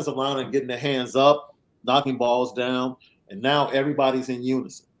 Defensive line are getting their hands up, knocking balls down. And now everybody's in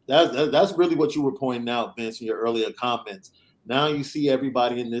unison. That's really what you were pointing out, Vince, in your earlier comments. Now you see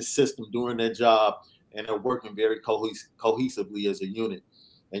everybody in this system doing their job, and they're working very cohesively as a unit.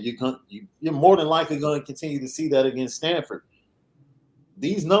 And you're more than likely going to continue to see that against Stanford.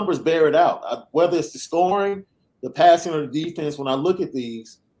 These numbers bear it out. Whether it's the scoring, the passing, or the defense, when I look at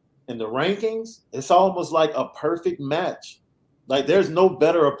these in the rankings, it's almost like a perfect match. Like there's no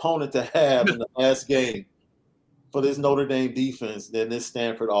better opponent to have in the last game for this Notre Dame defense than this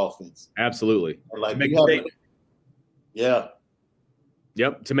Stanford offense. Absolutely. Like make a statement. Yeah.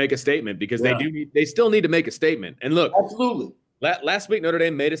 Yep, to make a statement because they still need to make a statement. And look, absolutely. Last week Notre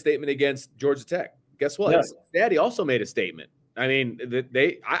Dame made a statement against Georgia Tech. Guess what? Yeah. Cincinnati also made a statement. I mean,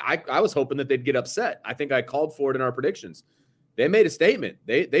 I was hoping that they'd get upset. I think I called for it in our predictions. They made a statement.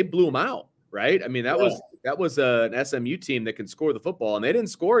 They blew them out, right? I mean, that was an SMU team that can score the football, and they didn't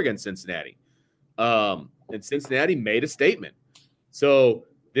score against Cincinnati. And Cincinnati made a statement. So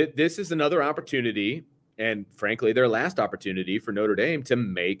this is another opportunity, and frankly, their last opportunity for Notre Dame to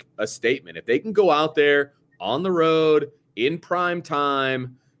make a statement. If they can go out there on the road in prime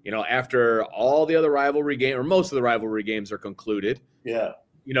time, after all the other rivalry games, or most of the rivalry games are concluded,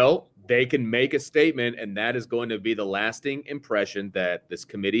 they can make a statement, and that is going to be the lasting impression that this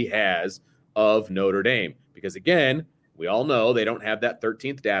committee has of Notre Dame. Because, again, we all know they don't have that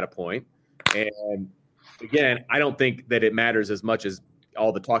 13th data point. And, again, I don't think that it matters as much as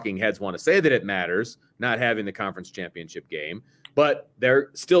all the talking heads want to say that it matters, not having the conference championship game. But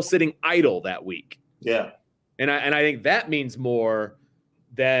they're still sitting idle that week. Yeah. And I think that means more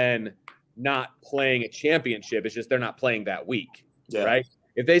than not playing a championship. It's just they're not playing that week, right?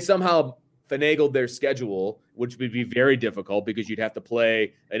 If they somehow finagled their schedule, which would be very difficult because you'd have to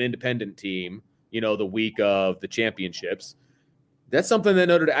play an independent team, the week of the championships. That's something that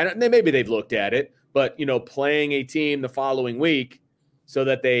Notre Dame, maybe they've looked at it, but, playing a team the following week so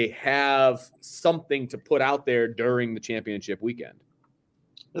that they have something to put out there during the championship weekend.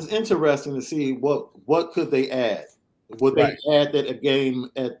 It's interesting to see what could they add. Would they add that a game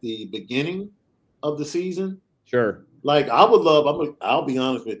at the beginning of the season? Sure. Like I would love. I'll be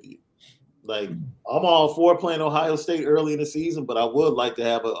honest with you. Like I'm all for playing Ohio State early in the season, but I would like to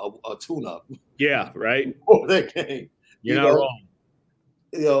have a tune-up. Yeah, right. For that game. You're not wrong.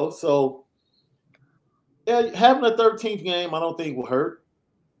 So having a 13th game, I don't think will hurt.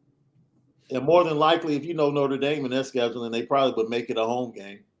 And more than likely, if Notre Dame and their scheduling, they probably would make it a home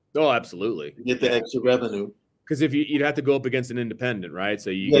game. Oh, absolutely. Get the extra revenue. Because if you'd have to go up against an independent, right?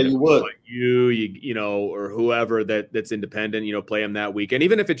 So you would. Like or whoever that's independent, play them that weekend.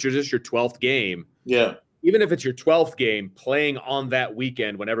 Even if it's just your 12th game. Yeah. Even if it's your 12th game, playing on that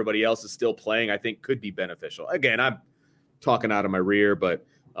weekend when everybody else is still playing, I think could be beneficial. Again, I'm talking out of my rear, but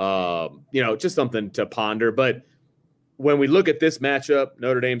just something to ponder. But when we look at this matchup,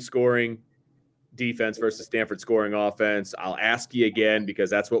 Notre Dame scoring defense versus Stanford scoring offense, I'll ask you again because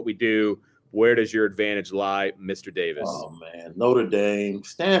that's what we do. Where does your advantage lie, Mr. Davis? Oh, man. Notre Dame.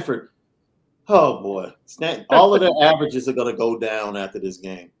 Stanford. Oh, boy. All of their averages are going to go down after this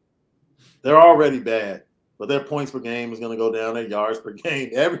game. They're already bad, but their points per game is going to go down, their yards per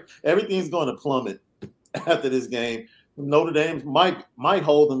game. Everything's going to plummet after this game. Notre Dame might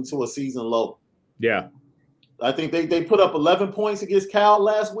hold them to a season low. Yeah. I think they put up 11 points against Cal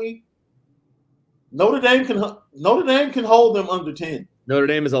last week. Notre Dame can hold them under 10. Notre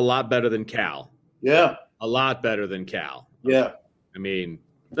Dame is a lot better than Cal. Yeah. A lot better than Cal. Yeah. I mean,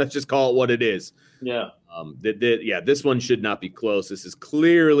 let's just call it what it is. Yeah. This one should not be close. This is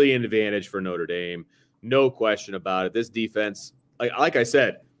clearly an advantage for Notre Dame. No question about it. This defense, like I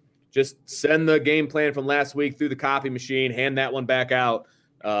said, just send the game plan from last week through the copy machine, hand that one back out,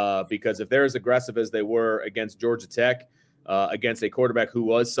 because if they're as aggressive as they were against Georgia Tech, against a quarterback who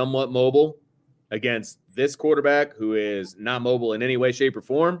was somewhat mobile, against this quarterback who is not mobile in any way, shape, or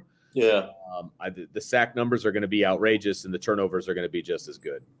form, the sack numbers are going to be outrageous and the turnovers are going to be just as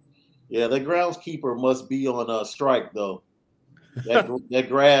good. Yeah, the groundskeeper must be on strike, though. That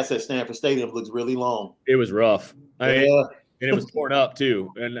grass at Stanford Stadium looks really long. It was rough. And it was torn up,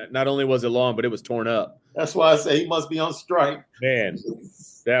 too. And not only was it long, but it was torn up. That's why I say he must be on strike. Man,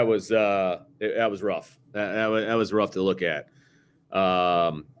 that was rough. That was rough to look at.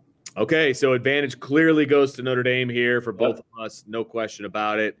 Okay, so advantage clearly goes to Notre Dame here for both of us. No question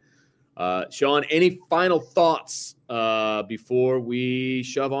about it. Sean, any final thoughts before we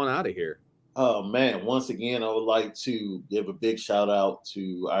shove on out of here? Oh, man. Once again, I would like to give a big shout out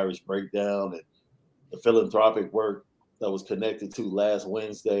to Irish Breakdown and the philanthropic work that was connected to last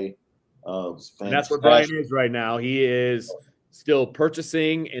Wednesday. And that's where Brian is right now. He is still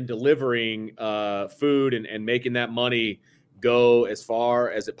purchasing and delivering food and making that money go as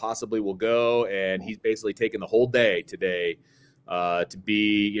far as it possibly will go. And he's basically taken the whole day today to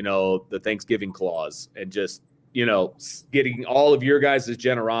be, the Thanksgiving clause and just, getting all of your guys'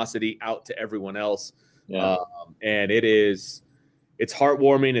 generosity out to everyone else. Yeah. And it's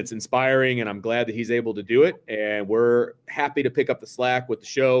heartwarming. It's inspiring. And I'm glad that he's able to do it. And we're happy to pick up the slack with the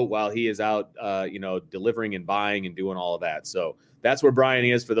show while he is out, delivering and buying and doing all of that. So that's where Brian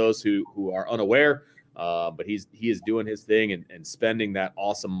is for those who are unaware. But he is doing his thing and spending that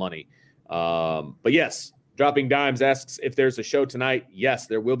awesome money. But yes, Dropping Dimes asks if there's a show tonight. Yes,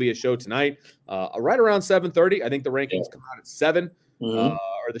 there will be a show tonight, right around 7:30. I think the rankings come out at 7, or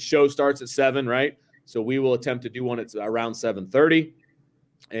the show starts at 7, right? So we will attempt to do one at around 7:30,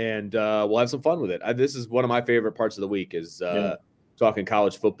 and we'll have some fun with it. This is one of my favorite parts of the week is talking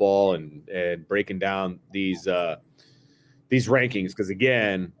college football and breaking down these rankings because,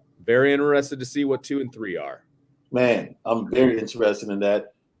 again, very interested to see what 2 and 3 are. Man, I'm very interested in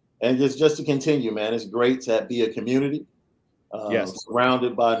that. And just to continue, man, it's great to be a community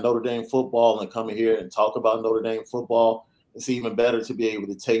surrounded by Notre Dame football and come here and talk about Notre Dame football. It's even better to be able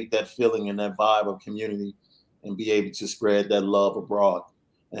to take that feeling and that vibe of community and be able to spread that love abroad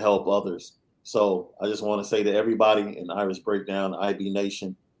and help others. So I just want to say to everybody in Irish Breakdown, IB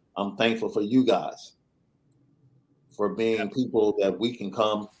Nation, I'm thankful for you guys for being people that we can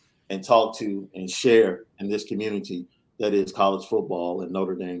come and talk to and share in this community that is college football and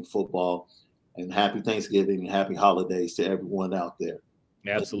Notre Dame football. And happy Thanksgiving and happy holidays to everyone out there.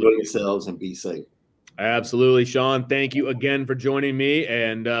 Absolutely. Enjoy yourselves and be safe. Absolutely, Sean. Thank you again for joining me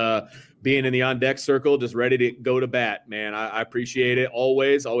and being in the On Deck circle, just ready to go to bat, man. I appreciate it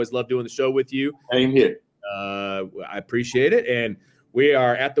always. Always love doing the show with you. Same here. I appreciate it. And we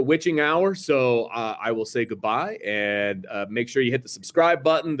are at the witching hour, so I will say goodbye and make sure you hit the subscribe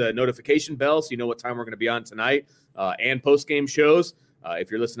button, the notification bell, so you know what time we're going to be on tonight and post-game shows.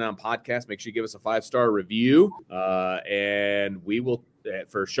 If you're listening on podcast, make sure you give us a 5-star review. And we will,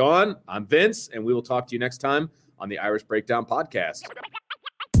 for Sean, I'm Vince, and we will talk to you next time on the Irish Breakdown Podcast.